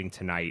 What am I eating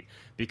tonight?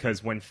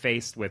 Because when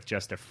faced with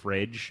just a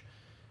fridge,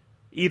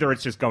 either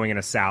it's just going in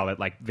a salad,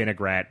 like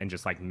vinaigrette, and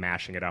just like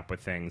mashing it up with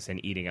things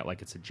and eating it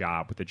like it's a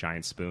job with a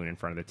giant spoon in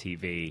front of the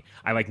TV.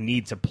 I like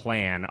need to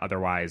plan.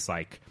 Otherwise,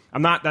 like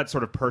I'm not that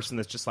sort of person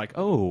that's just like,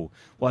 oh,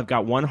 well, I've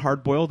got one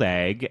hard-boiled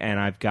egg and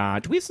I've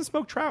got, do we have some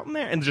smoked trout in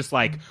there? And just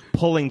like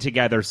pulling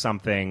together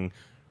something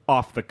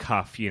off the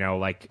cuff, you know,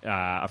 like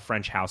a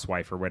French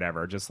housewife or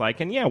whatever. Just like,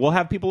 and yeah, we'll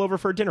have people over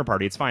for a dinner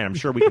party. It's fine. I'm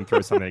sure we can throw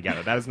something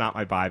together. That is not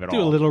my vibe at all.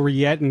 Do a little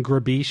rillette and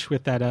grabiche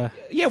with that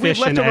we have fish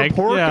and leftover egg.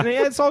 pork. Yeah. And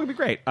it's all going to be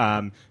great.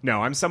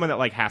 No, I'm someone that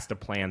like has to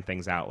plan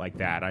things out like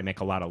that. I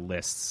make a lot of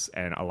lists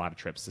and a lot of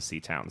trips to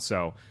Seatown.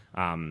 So,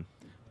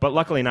 but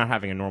luckily not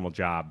having a normal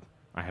job,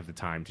 I have the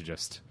time to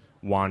just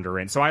wander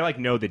in. So I like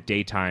know that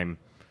daytime,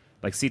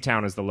 like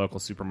Seatown is the local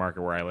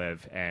supermarket where I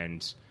live,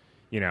 and,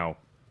 you know,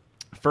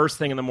 first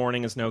thing in the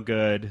morning is no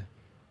good.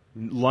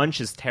 Lunch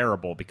is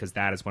terrible because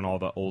that is when all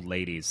the old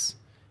ladies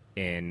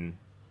in,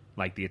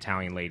 like the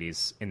Italian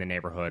ladies in the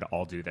neighborhood,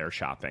 all do their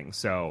shopping.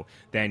 So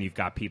then you've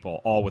got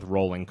people all with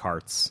rolling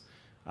carts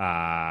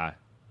and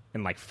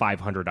like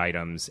 500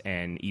 items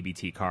and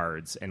EBT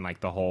cards, and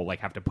like the whole, like,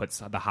 have to put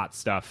the hot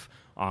stuff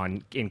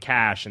on in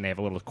cash, and they have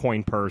a little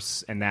coin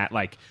purse, and that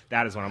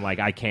is when I'm like,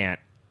 I can't.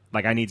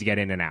 Like, I need to get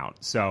in and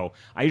out. So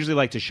I usually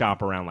like to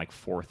shop around like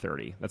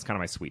 4:30. That's kind of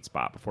my sweet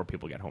spot before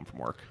people get home from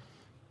work.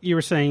 You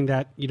were saying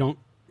that you don't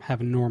have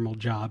a normal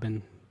job,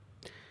 and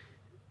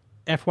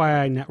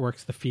FYI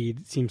Networks, the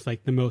feed, seems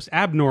like the most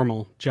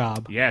abnormal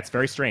job. Yeah, it's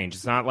very strange.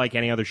 It's not like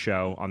any other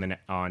show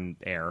on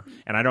air.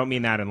 And I don't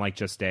mean that in like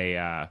just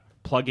a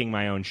plugging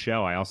my own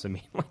show. I also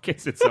mean like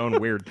it's its own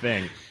weird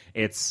thing.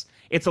 It's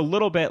a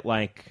little bit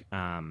like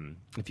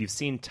if you've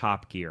seen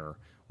Top Gear,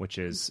 which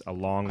is a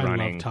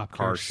long-running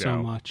car show.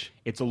 So much.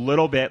 It's a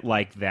little bit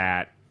like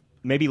that,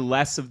 maybe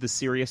less of the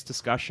serious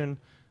discussion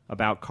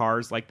about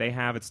cars like they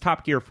have. It's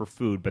Top Gear for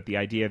food, but the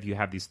idea of you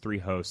have these three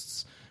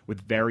hosts with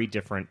very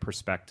different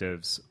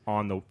perspectives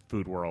on the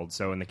food world.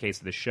 So in the case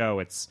of the show,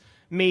 it's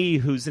me,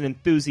 who's an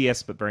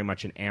enthusiast, but very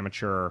much an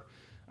amateur,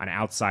 an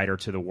outsider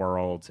to the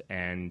world,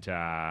 and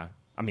a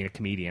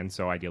comedian,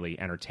 so ideally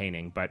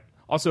entertaining, but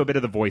also a bit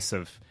of the voice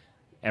of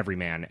every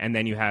man. And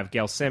then you have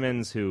Gail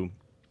Simmons, who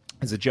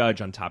is a judge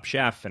on Top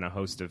Chef and a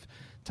host of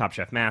Top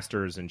Chef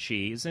Masters and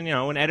Cheese, and, you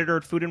know, an editor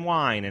at Food and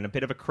Wine, and a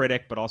bit of a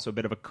critic, but also a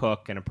bit of a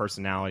cook and a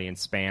personality, and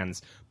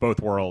spans both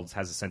worlds,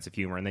 has a sense of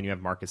humor. And then you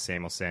have Marcus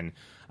Samuelson,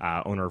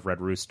 owner of Red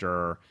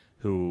Rooster,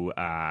 who,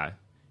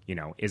 you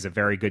know, is a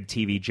very good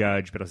TV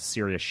judge, but a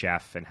serious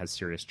chef and has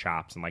serious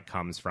chops, and like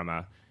comes from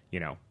a, you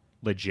know,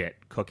 legit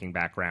cooking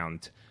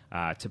background,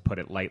 to put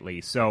it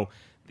lightly. So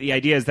the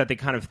idea is that they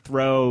kind of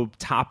throw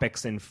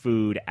topics in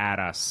food at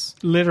us.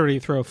 Literally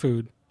throw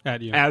food.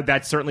 at you.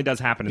 That certainly does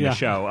happen in the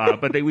show.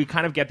 But we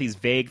kind of get these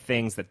vague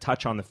things that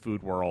touch on the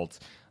food world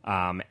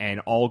and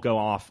all go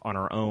off on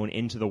our own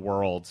into the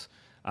world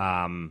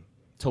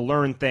to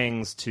learn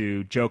things,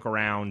 to joke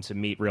around, to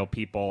meet real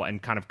people,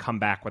 and kind of come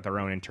back with our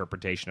own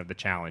interpretation of the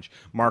challenge.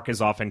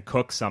 Marcus often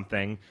cooks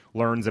something,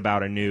 learns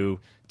about a new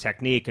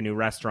technique, a new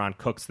restaurant,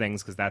 cooks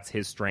things because that's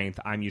his strength.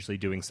 I'm usually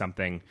doing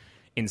something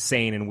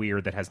insane and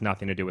weird that has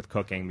nothing to do with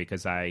cooking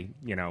because I,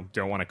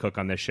 don't want to cook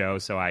on this show.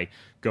 So I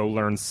go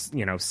learn,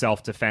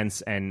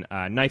 self-defense and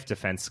knife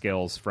defense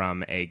skills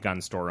from a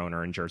gun store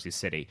owner in Jersey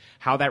City.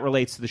 How that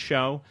relates to the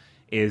show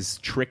is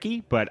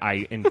tricky, but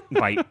I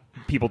invite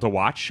people to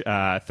watch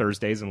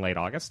Thursdays in late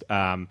August.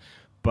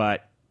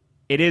 But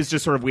it is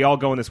just sort of, we all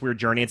go on this weird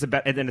journey. It's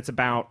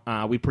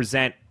about we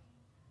present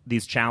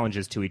these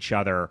challenges to each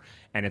other,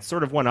 and it's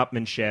sort of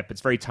one-upmanship.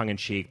 It's very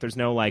tongue-in-cheek. There's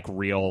no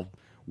real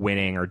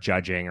winning or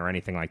judging or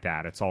anything like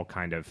that. It's all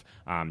kind of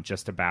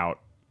just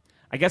about,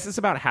 I guess it's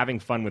about having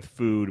fun with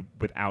food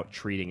without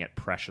treating it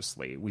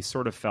preciously. We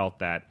sort of felt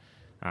that,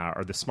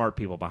 or the smart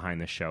people behind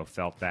the show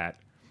felt that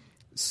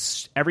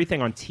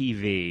everything on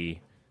TV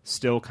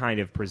still kind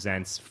of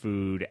presents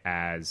food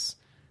as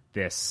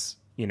this,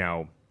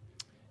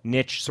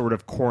 niche sort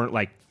of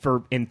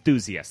for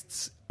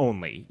enthusiasts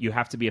only. You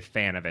have to be a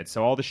fan of it.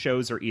 So all the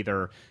shows are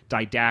either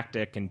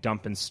didactic and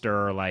dump and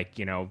stir,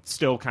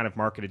 still kind of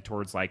marketed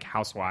towards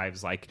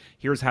housewives,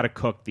 here's how to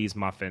cook these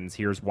muffins,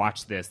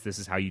 watch this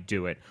is how you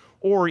do it.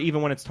 Or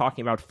even when it's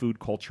talking about food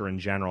culture in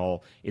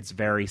general, it's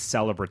very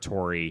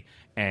celebratory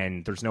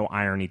and there's no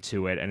irony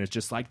to it. And it's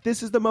just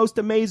this is the most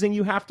amazing,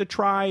 you have to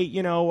try, a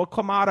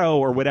clamato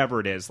or whatever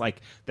it is.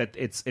 That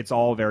it's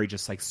all very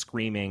just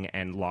screaming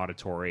and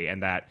laudatory.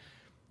 And that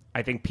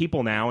I think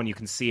people now, and you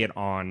can see it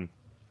on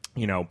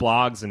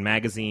blogs and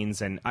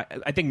magazines, and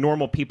I think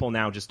normal people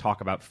now just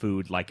talk about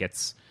food like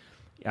it's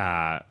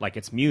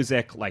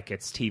music, like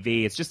it's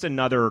TV. It's just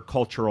another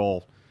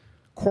cultural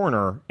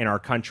corner in our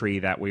country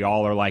that we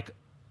all are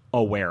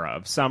aware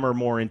of. Some are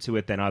more into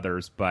it than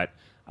others, but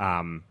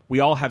we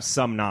all have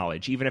some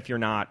knowledge. Even if you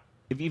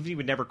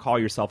would never call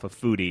yourself a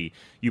foodie,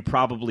 you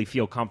probably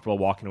feel comfortable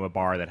walking to a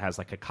bar that has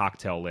a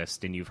cocktail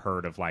list, and you've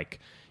heard of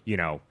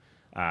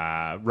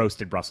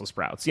roasted Brussels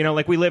sprouts.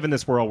 We live in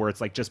this world where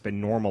it's just been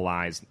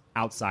normalized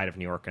outside of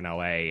New York and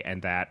LA,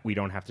 and that we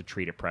don't have to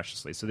treat it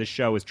preciously. So this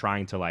show is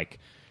trying to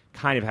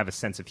kind of have a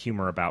sense of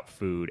humor about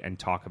food and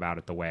talk about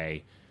it the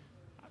way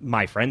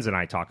my friends and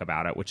I talk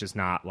about it, which is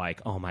not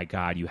oh my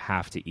God, you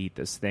have to eat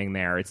this thing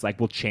there. It's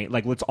we'll change,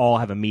 let's all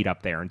have a meet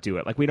up there and do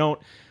it.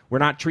 We're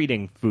not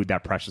treating food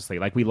that preciously.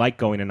 We like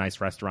going to nice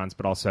restaurants,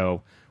 but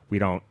also we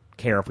don't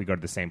care if we go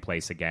to the same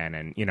place again.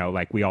 And,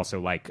 we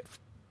also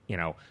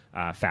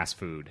fast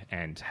food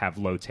and have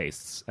low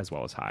tastes as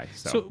well as high.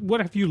 So what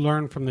have you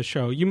learned from the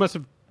show? You must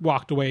have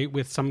walked away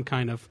with some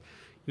kind of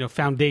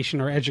foundation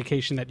or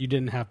education that you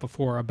didn't have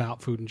before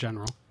about food in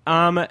general.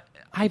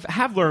 I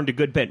have learned a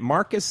good bit.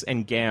 Marcus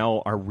and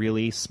Gail are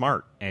really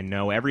smart and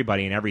know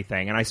everybody and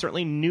everything, and I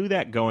certainly knew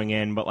that going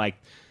in, but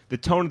the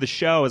tone of the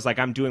show is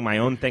I'm doing my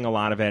own thing, a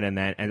lot of it, and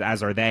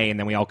as are they, and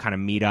then we all kind of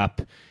meet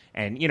up,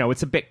 and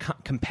it's a bit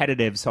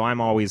competitive, so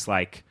I'm always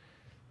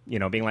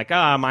being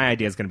my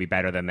idea is going to be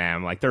better than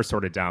them. They're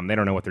sort of dumb. They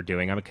don't know what they're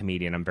doing. I'm a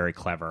comedian. I'm very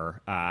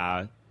clever.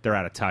 They're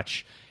out of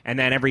touch. And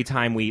then every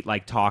time we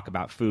talk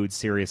about food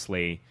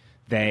seriously,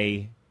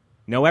 they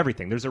know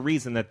everything. There's a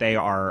reason that they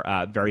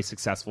are very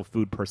successful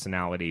food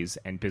personalities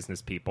and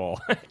business people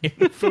in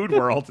the food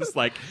world. It's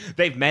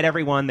they've met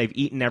everyone. They've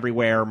eaten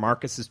everywhere.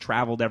 Marcus has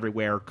traveled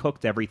everywhere,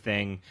 cooked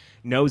everything,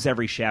 knows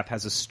every chef,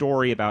 has a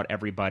story about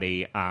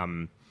everybody.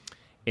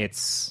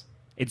 It's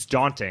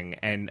daunting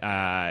and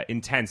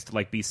intense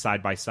to be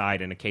side by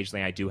side, and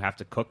occasionally I do have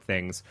to cook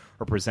things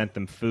or present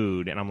them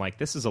food, and I'm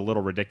this is a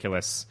little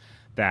ridiculous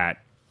that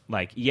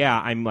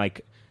I'm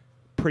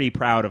pretty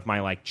proud of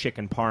my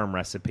chicken parm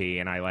recipe,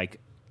 and I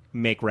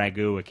make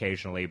ragu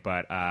occasionally,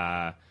 but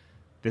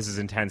this is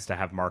intense to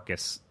have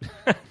Marcus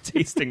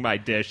tasting my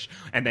dish,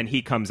 and then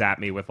he comes at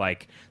me with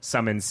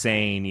some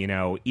insane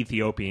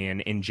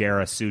Ethiopian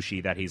injera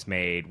sushi that he's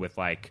made with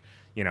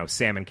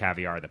salmon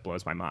caviar that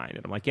blows my mind.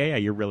 And I'm yeah,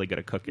 you're really good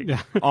at cooking.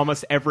 Yeah.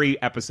 Almost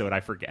every episode I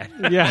forget.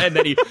 Yeah. And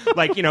then he,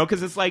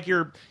 because it's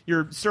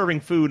you're serving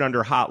food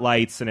under hot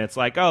lights, and it's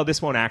oh,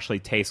 this won't actually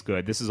taste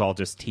good. This is all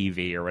just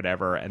TV or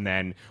whatever. And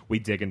then we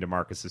dig into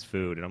Marcus's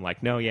food, and I'm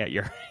no, yeah,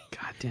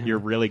 you're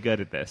really good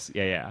at this.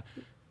 Yeah.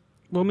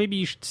 Well, maybe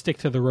you should stick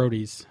to the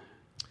roadies.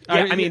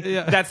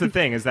 Yeah, that's the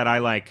thing, is that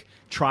I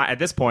try at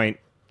this point.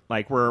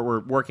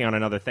 We're working on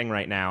another thing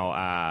right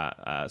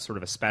now, sort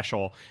of a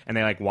special, and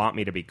they want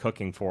me to be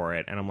cooking for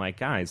it, and I'm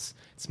guys,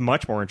 it's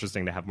much more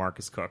interesting to have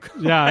Marcus cook.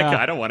 Yeah,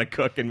 I don't want to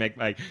cook and make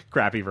my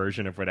crappy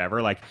version of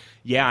whatever.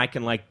 I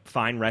can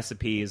find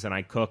recipes and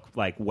I cook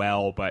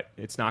well, but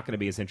it's not going to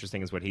be as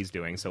interesting as what he's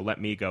doing. So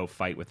let me go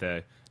fight with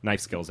a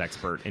knife skills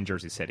expert in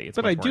Jersey City.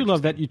 But I do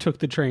love that you took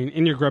the train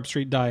in your Grub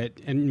Street diet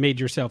and made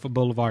yourself a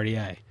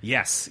boulevardier.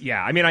 Yes,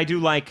 yeah. I mean, I do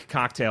like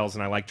cocktails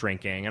and I like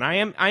drinking, and I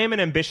am an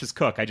ambitious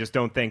cook. I just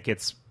don't think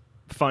it's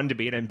fun to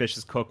be an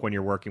ambitious cook when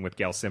you're working with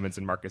Gail Simmons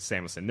and Marcus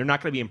Samuelson. They're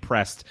not going to be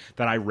impressed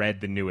that I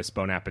read the newest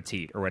Bon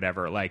Appetit or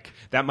whatever. Like,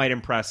 that might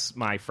impress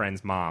my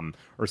friend's mom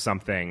or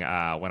something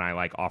when I,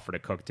 like, offer to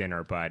cook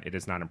dinner, but it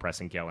is not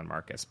impressing Gail and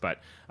Marcus. But,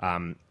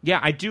 yeah,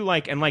 I do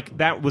like, and, like,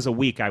 that was a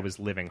week I was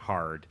living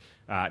hard.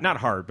 Not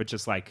hard, but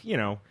just, like, you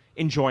know,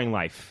 enjoying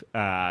life.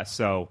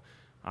 So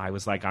I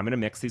was like, I'm going to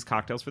mix these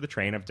cocktails for the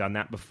train. I've done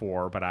that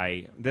before, but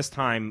I, this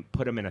time,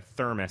 put them in a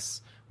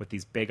thermos with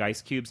these big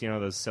ice cubes, you know,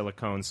 those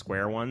silicone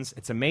square ones.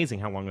 It's amazing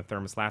how long the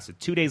thermos lasted.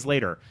 2 days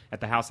later, at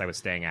the house I was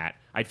staying at,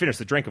 I'd finished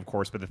the drink, of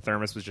course, but the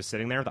thermos was just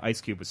sitting there. The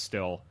ice cube was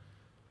still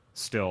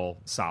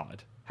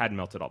solid. Hadn't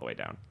melted all the way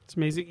down. It's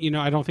amazing. You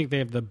know, I don't think they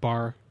have the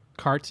bar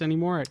carts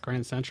anymore at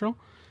Grand Central.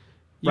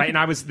 Right, and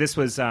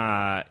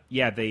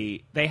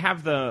they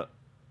have the...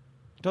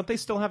 Don't they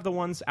still have the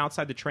ones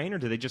outside the train, or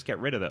do they just get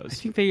rid of those? I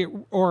think they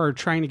are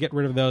trying to get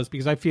rid of those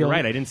because I feel... You're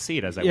right, I didn't see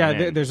it as I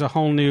went in. There's a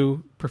whole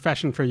new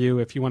profession for you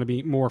if you want to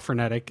be more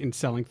frenetic in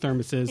selling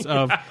thermoses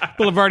of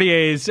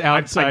Boulevardiers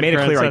outside. I made it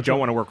clear Central. I don't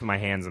want to work with my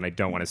hands and I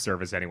don't want to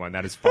service anyone.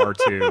 That is far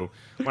too...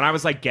 When I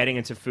was like getting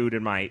into food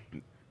in my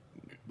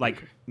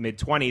like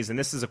mid-20s, and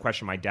this is a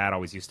question my dad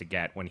always used to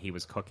get when he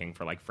was cooking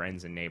for like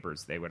friends and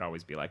neighbors. They would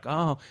always be like,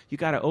 oh, you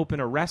got to open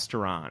a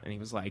restaurant. And he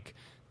was like,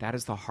 that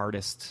is the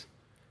hardest...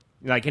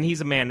 Like, and he's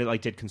a man who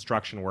like did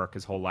construction work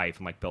his whole life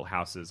and like built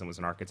houses and was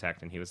an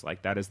architect. And he was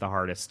like, that is the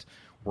hardest,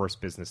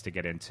 worst business to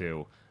get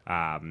into.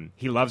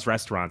 He loves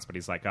restaurants, but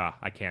he's like,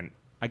 I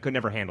could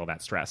never handle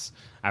that stress.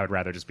 I would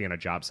rather just be on a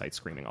job site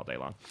screaming all day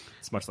long.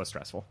 It's much less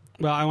stressful.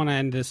 Well, I want to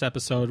end this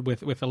episode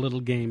with a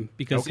little game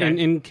because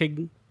in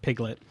King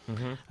Piglet,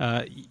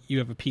 you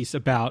have a piece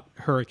about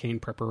hurricane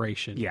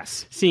preparation.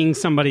 Yes. Seeing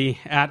somebody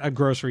at a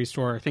grocery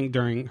store, I think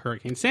during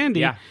Hurricane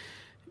Sandy,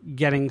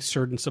 getting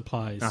certain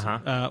supplies.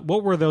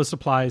 What were those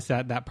supplies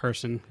that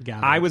person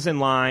gathered? I was in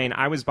line.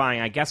 I was buying,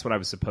 I guess, what I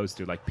was supposed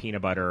to, like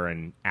peanut butter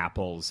and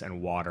apples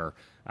and water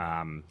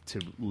to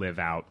live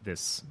out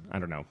this,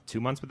 2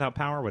 months without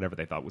power, whatever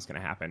they thought was going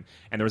to happen.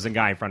 And there was a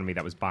guy in front of me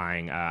that was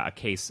buying a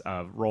case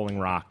of Rolling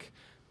Rock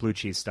blue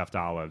cheese stuffed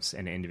olives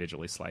and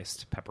individually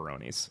sliced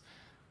pepperonis.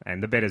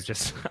 And the bit is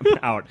just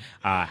about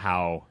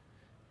how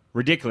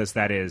ridiculous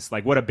that is.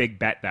 Like, what a big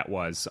bet that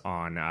was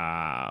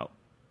on...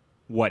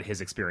 what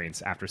his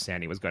experience after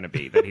Sandy was going to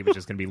be, that he was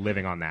just going to be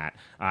living on that.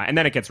 And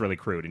then it gets really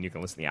crude, and you can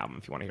listen to the album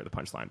if you want to hear the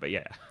punchline. But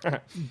yeah.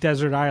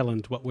 Desert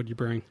Island, what would you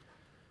bring?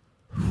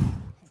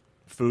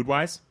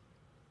 Food-wise?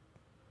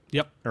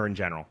 Yep. Or in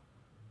general?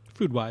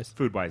 Food-wise.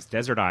 Food-wise.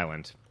 Desert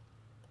Island.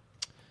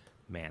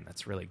 Man,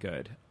 that's really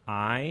good.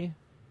 I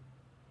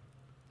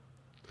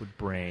would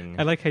bring...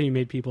 I like how you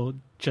made people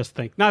just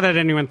think. Not that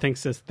anyone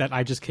thinks this, that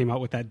I just came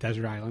out with that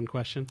Desert Island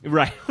question.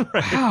 Right.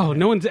 Wow,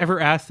 no one's ever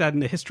asked that in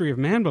the history of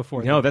man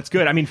before. No, that's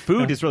good. I mean,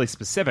 food is really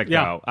specific,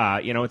 though.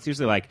 It's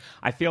usually like,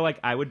 I feel like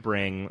I would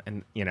bring,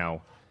 and,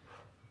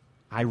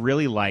 I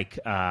really like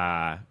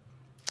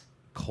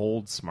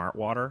cold smart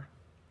water.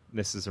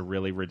 This is a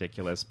really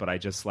ridiculous, but I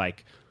just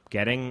like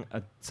getting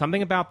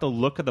something about the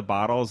look of the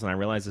bottles, and I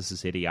realize this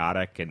is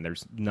idiotic, and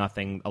there's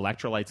nothing,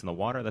 electrolytes in the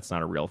water, that's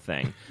not a real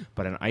thing.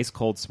 But an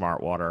ice-cold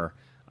smart water,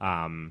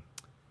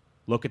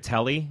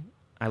 Locatelli,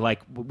 I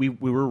like, we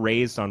were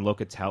raised on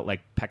Locatelli,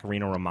 like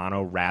Pecorino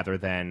Romano, rather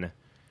than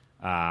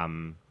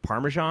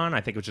Parmesan.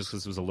 I think it was just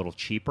because it was a little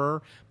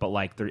cheaper, but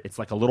like it's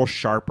like a little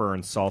sharper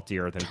and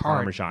saltier than tart,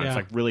 Parmesan. Yeah. It's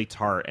like really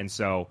tart, and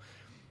so...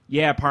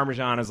 Yeah,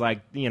 Parmesan is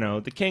like,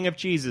 the king of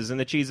cheeses and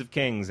the cheese of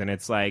kings, and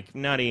it's like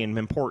nutty and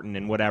important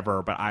and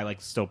whatever, but I like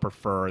still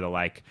prefer the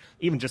like,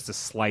 even just to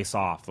slice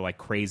off the like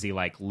crazy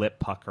like lip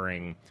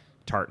puckering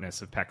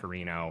tartness of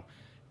Pecorino.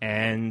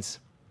 And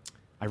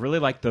I really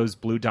like those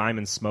Blue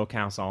Diamond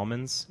Smokehouse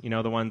almonds,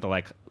 the one, the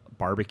like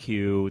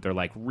barbecue, they're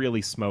like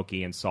really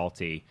smoky and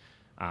salty.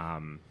 I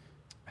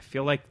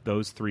feel like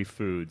those three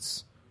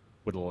foods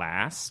would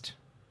last,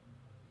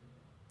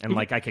 and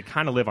like I could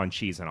kind of live on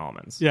cheese and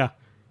almonds. Yeah.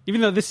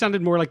 Even though this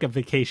sounded more like a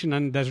vacation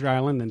on Desert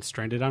Island than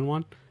stranded on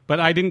one. But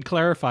I didn't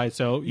clarify,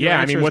 so... Yeah,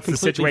 I mean, what's the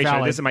situation?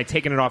 Am I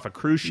taking it off a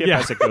cruise ship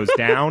as it goes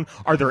down?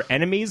 Are there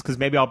enemies? Because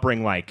maybe I'll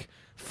bring, like,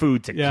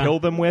 food to kill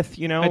them with,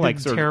 I like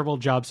did a terrible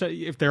job so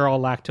if they're all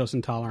lactose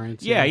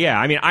intolerant. Yeah.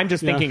 I mean, I'm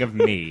just thinking of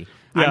me.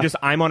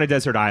 I'm on a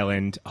desert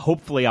island.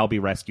 Hopefully I'll be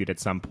rescued at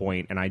some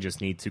point, and I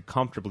just need to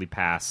comfortably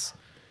pass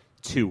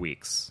 2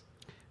 weeks.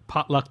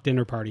 Potluck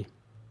dinner party.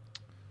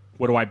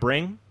 What do I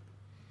bring?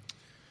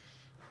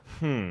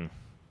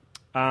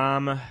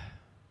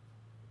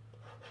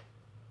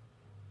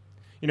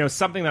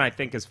 Something that I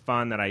think is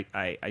fun that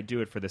I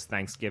do it for this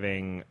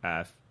Thanksgiving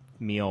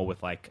meal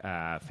with like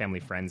family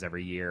friends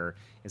every year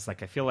is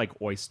like I feel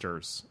like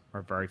oysters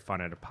are very fun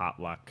at a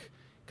potluck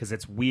because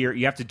it's weird.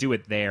 You have to do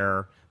it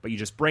there, but you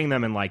just bring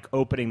them and like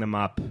opening them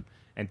up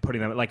and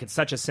putting them, like, it's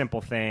such a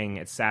simple thing.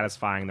 It's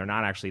satisfying. They're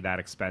not actually that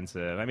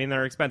expensive. I mean,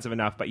 they're expensive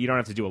enough, but you don't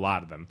have to do a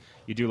lot of them.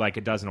 You do like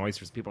a dozen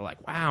oysters. People are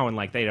like, wow, and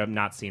like they have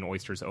not seen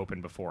oysters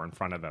open before in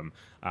front of them,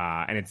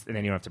 and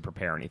then you don't have to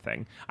prepare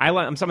anything.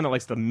 I'm someone that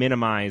likes to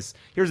minimize.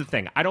 Here's the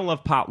thing: I don't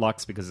love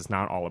potlucks because it's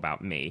not all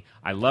about me.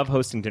 I love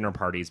hosting dinner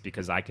parties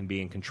because I can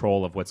be in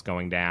control of what's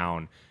going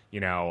down.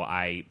 You know,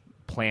 I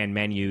plan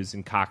menus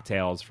and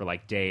cocktails for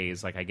like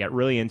days. Like I get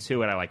really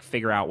into it. I like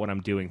figure out what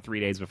I'm doing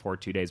 3 days before,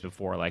 2 days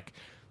before, like.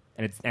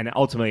 And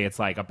ultimately, it's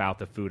like about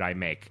the food I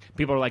make.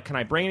 People are like, "Can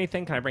I bring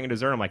anything? Can I bring a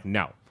dessert?" I'm like,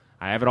 "No,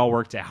 I have it all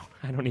worked out.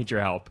 I don't need your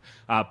help."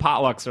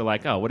 Potlucks are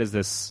like, "Oh, what is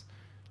this?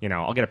 You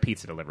know, I'll get a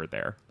pizza delivered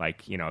there."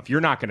 Like, you know, if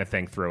you're not going to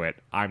think through it,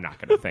 I'm not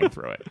going to think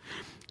through it.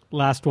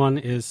 Last one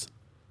is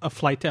a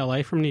flight to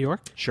LA from New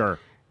York. Sure.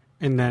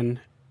 And then,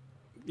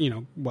 you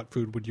know, what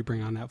food would you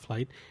bring on that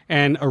flight?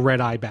 And a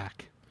red eye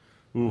back.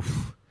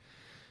 Oof.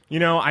 You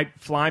know, I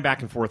fly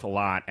back and forth a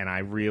lot, and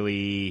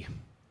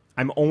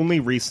I'm only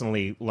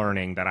recently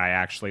learning that I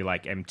actually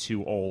like am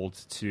too old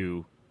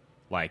to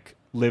like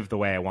live the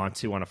way I want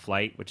to on a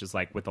flight, which is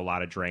like with a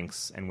lot of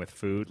drinks and with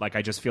food. Like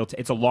I just feel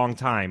it's a long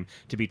time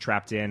to be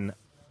trapped in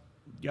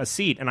a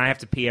seat, and I have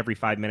to pee every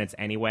 5 minutes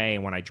anyway.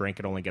 And when I drink,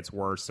 it only gets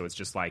worse. So it's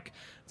just like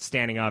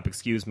standing up,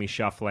 excuse me,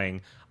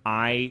 shuffling.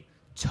 I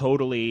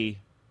totally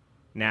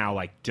now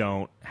like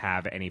don't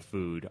have any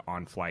food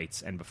on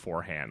flights and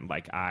beforehand.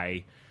 Like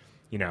I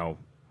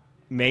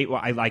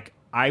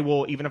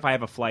will, even if I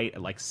have a flight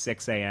at like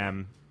 6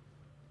 a.m.,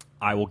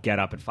 I will get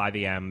up at 5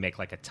 a.m., make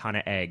like a ton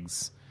of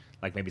eggs,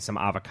 like maybe some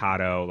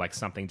avocado, like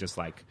something just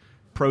like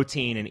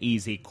protein and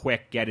easy,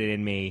 quick, get it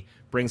in me,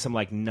 bring some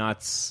like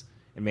nuts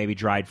and maybe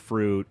dried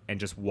fruit and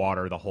just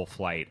water the whole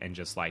flight and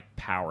just like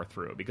power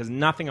through. Because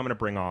nothing I'm going to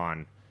bring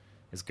on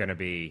is going to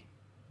be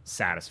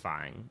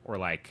satisfying or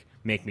like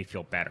make me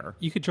feel better.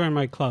 You could join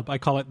my club. I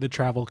call it the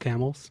Travel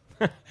Camels.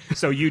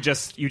 So you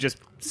just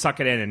suck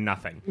it in and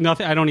nothing.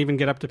 Nothing. I don't even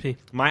get up to pee.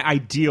 My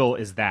ideal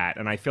is that,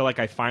 and I feel like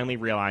I finally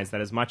realized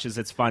that as much as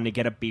it's fun to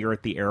get a beer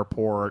at the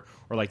airport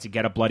or like to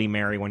get a Bloody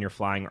Mary when you're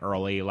flying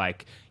early,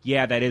 like,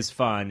 yeah, that is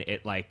fun.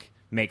 It like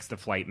makes the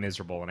flight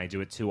miserable, and I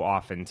do it too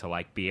often to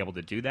like be able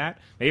to do that.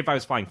 Maybe if I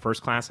was flying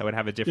first class, I would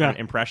have a different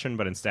impression,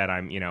 but instead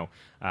I'm,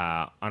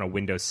 on a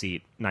window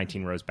seat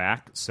 19 rows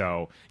back.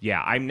 So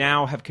yeah, I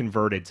now have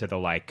converted to the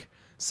like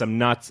some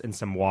nuts and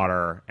some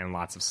water and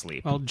lots of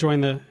sleep. Well,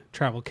 join the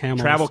Travel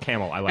Camels. Travel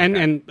Camel, I like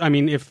that. And I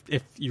mean, if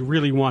you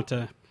really want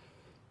to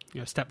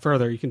step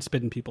further, you can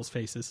spit in people's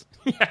faces.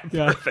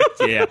 Yeah, perfect.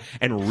 Yeah,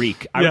 and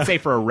reek. I would say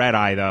for a red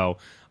eye, though,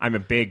 I'm a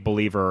big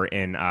believer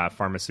in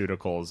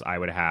pharmaceuticals. I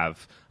would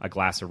have a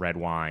glass of red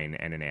wine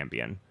and an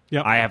Ambien.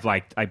 Yep. I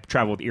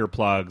travel with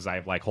earplugs. I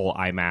have like whole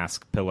eye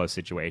mask pillow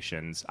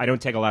situations. I don't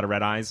take a lot of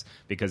red eyes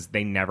because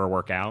they never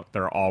work out.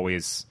 They're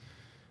always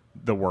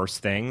the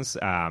worst things.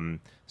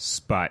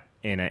 But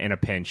in a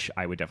pinch,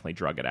 I would definitely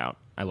drug it out.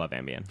 I love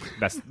Ambien.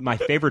 My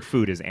favorite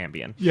food is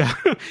Ambien. Yeah.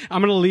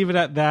 I'm going to leave it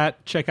at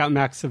that. Check out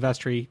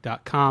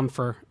maxsilvestri.com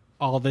for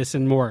all this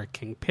and more.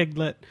 King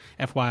Piglet,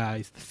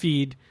 FYI's The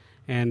Feed,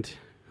 and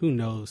who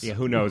knows? Yeah,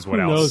 who knows what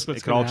else?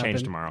 It could all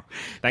change tomorrow.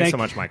 Thanks so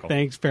much, Michael.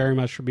 Thanks very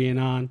much for being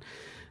on.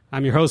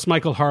 I'm your host,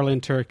 Michael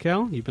Harlan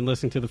Turkel. You've been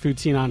listening to The Food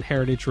Scene on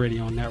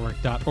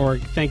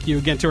heritageradionetwork.org. Thank you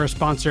again to our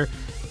sponsor,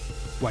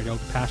 White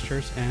Oak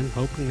Pastures, and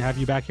hope to have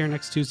you back here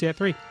next Tuesday at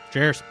 3.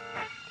 Cheers.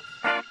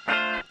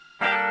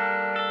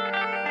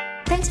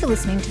 Thanks for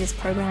listening to this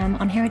program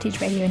on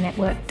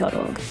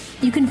heritageradionetwork.org.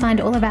 You can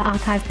find all of our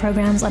archive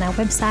programs on our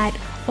website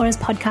or as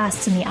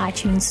podcasts in the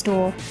iTunes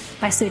store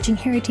by searching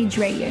Heritage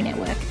Radio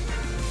Network.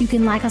 You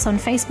can like us on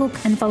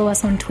Facebook and follow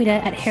us on Twitter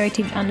at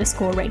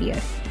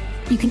heritage_radio.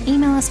 You can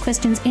email us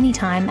questions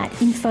anytime at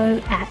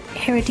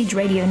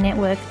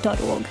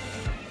info@heritageradionetwork.org.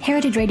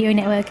 Heritage Radio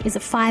Network is a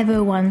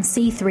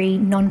 501c3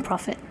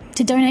 non-profit.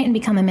 To donate and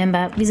become a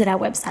member, visit our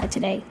website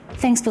today.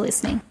 Thanks for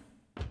listening.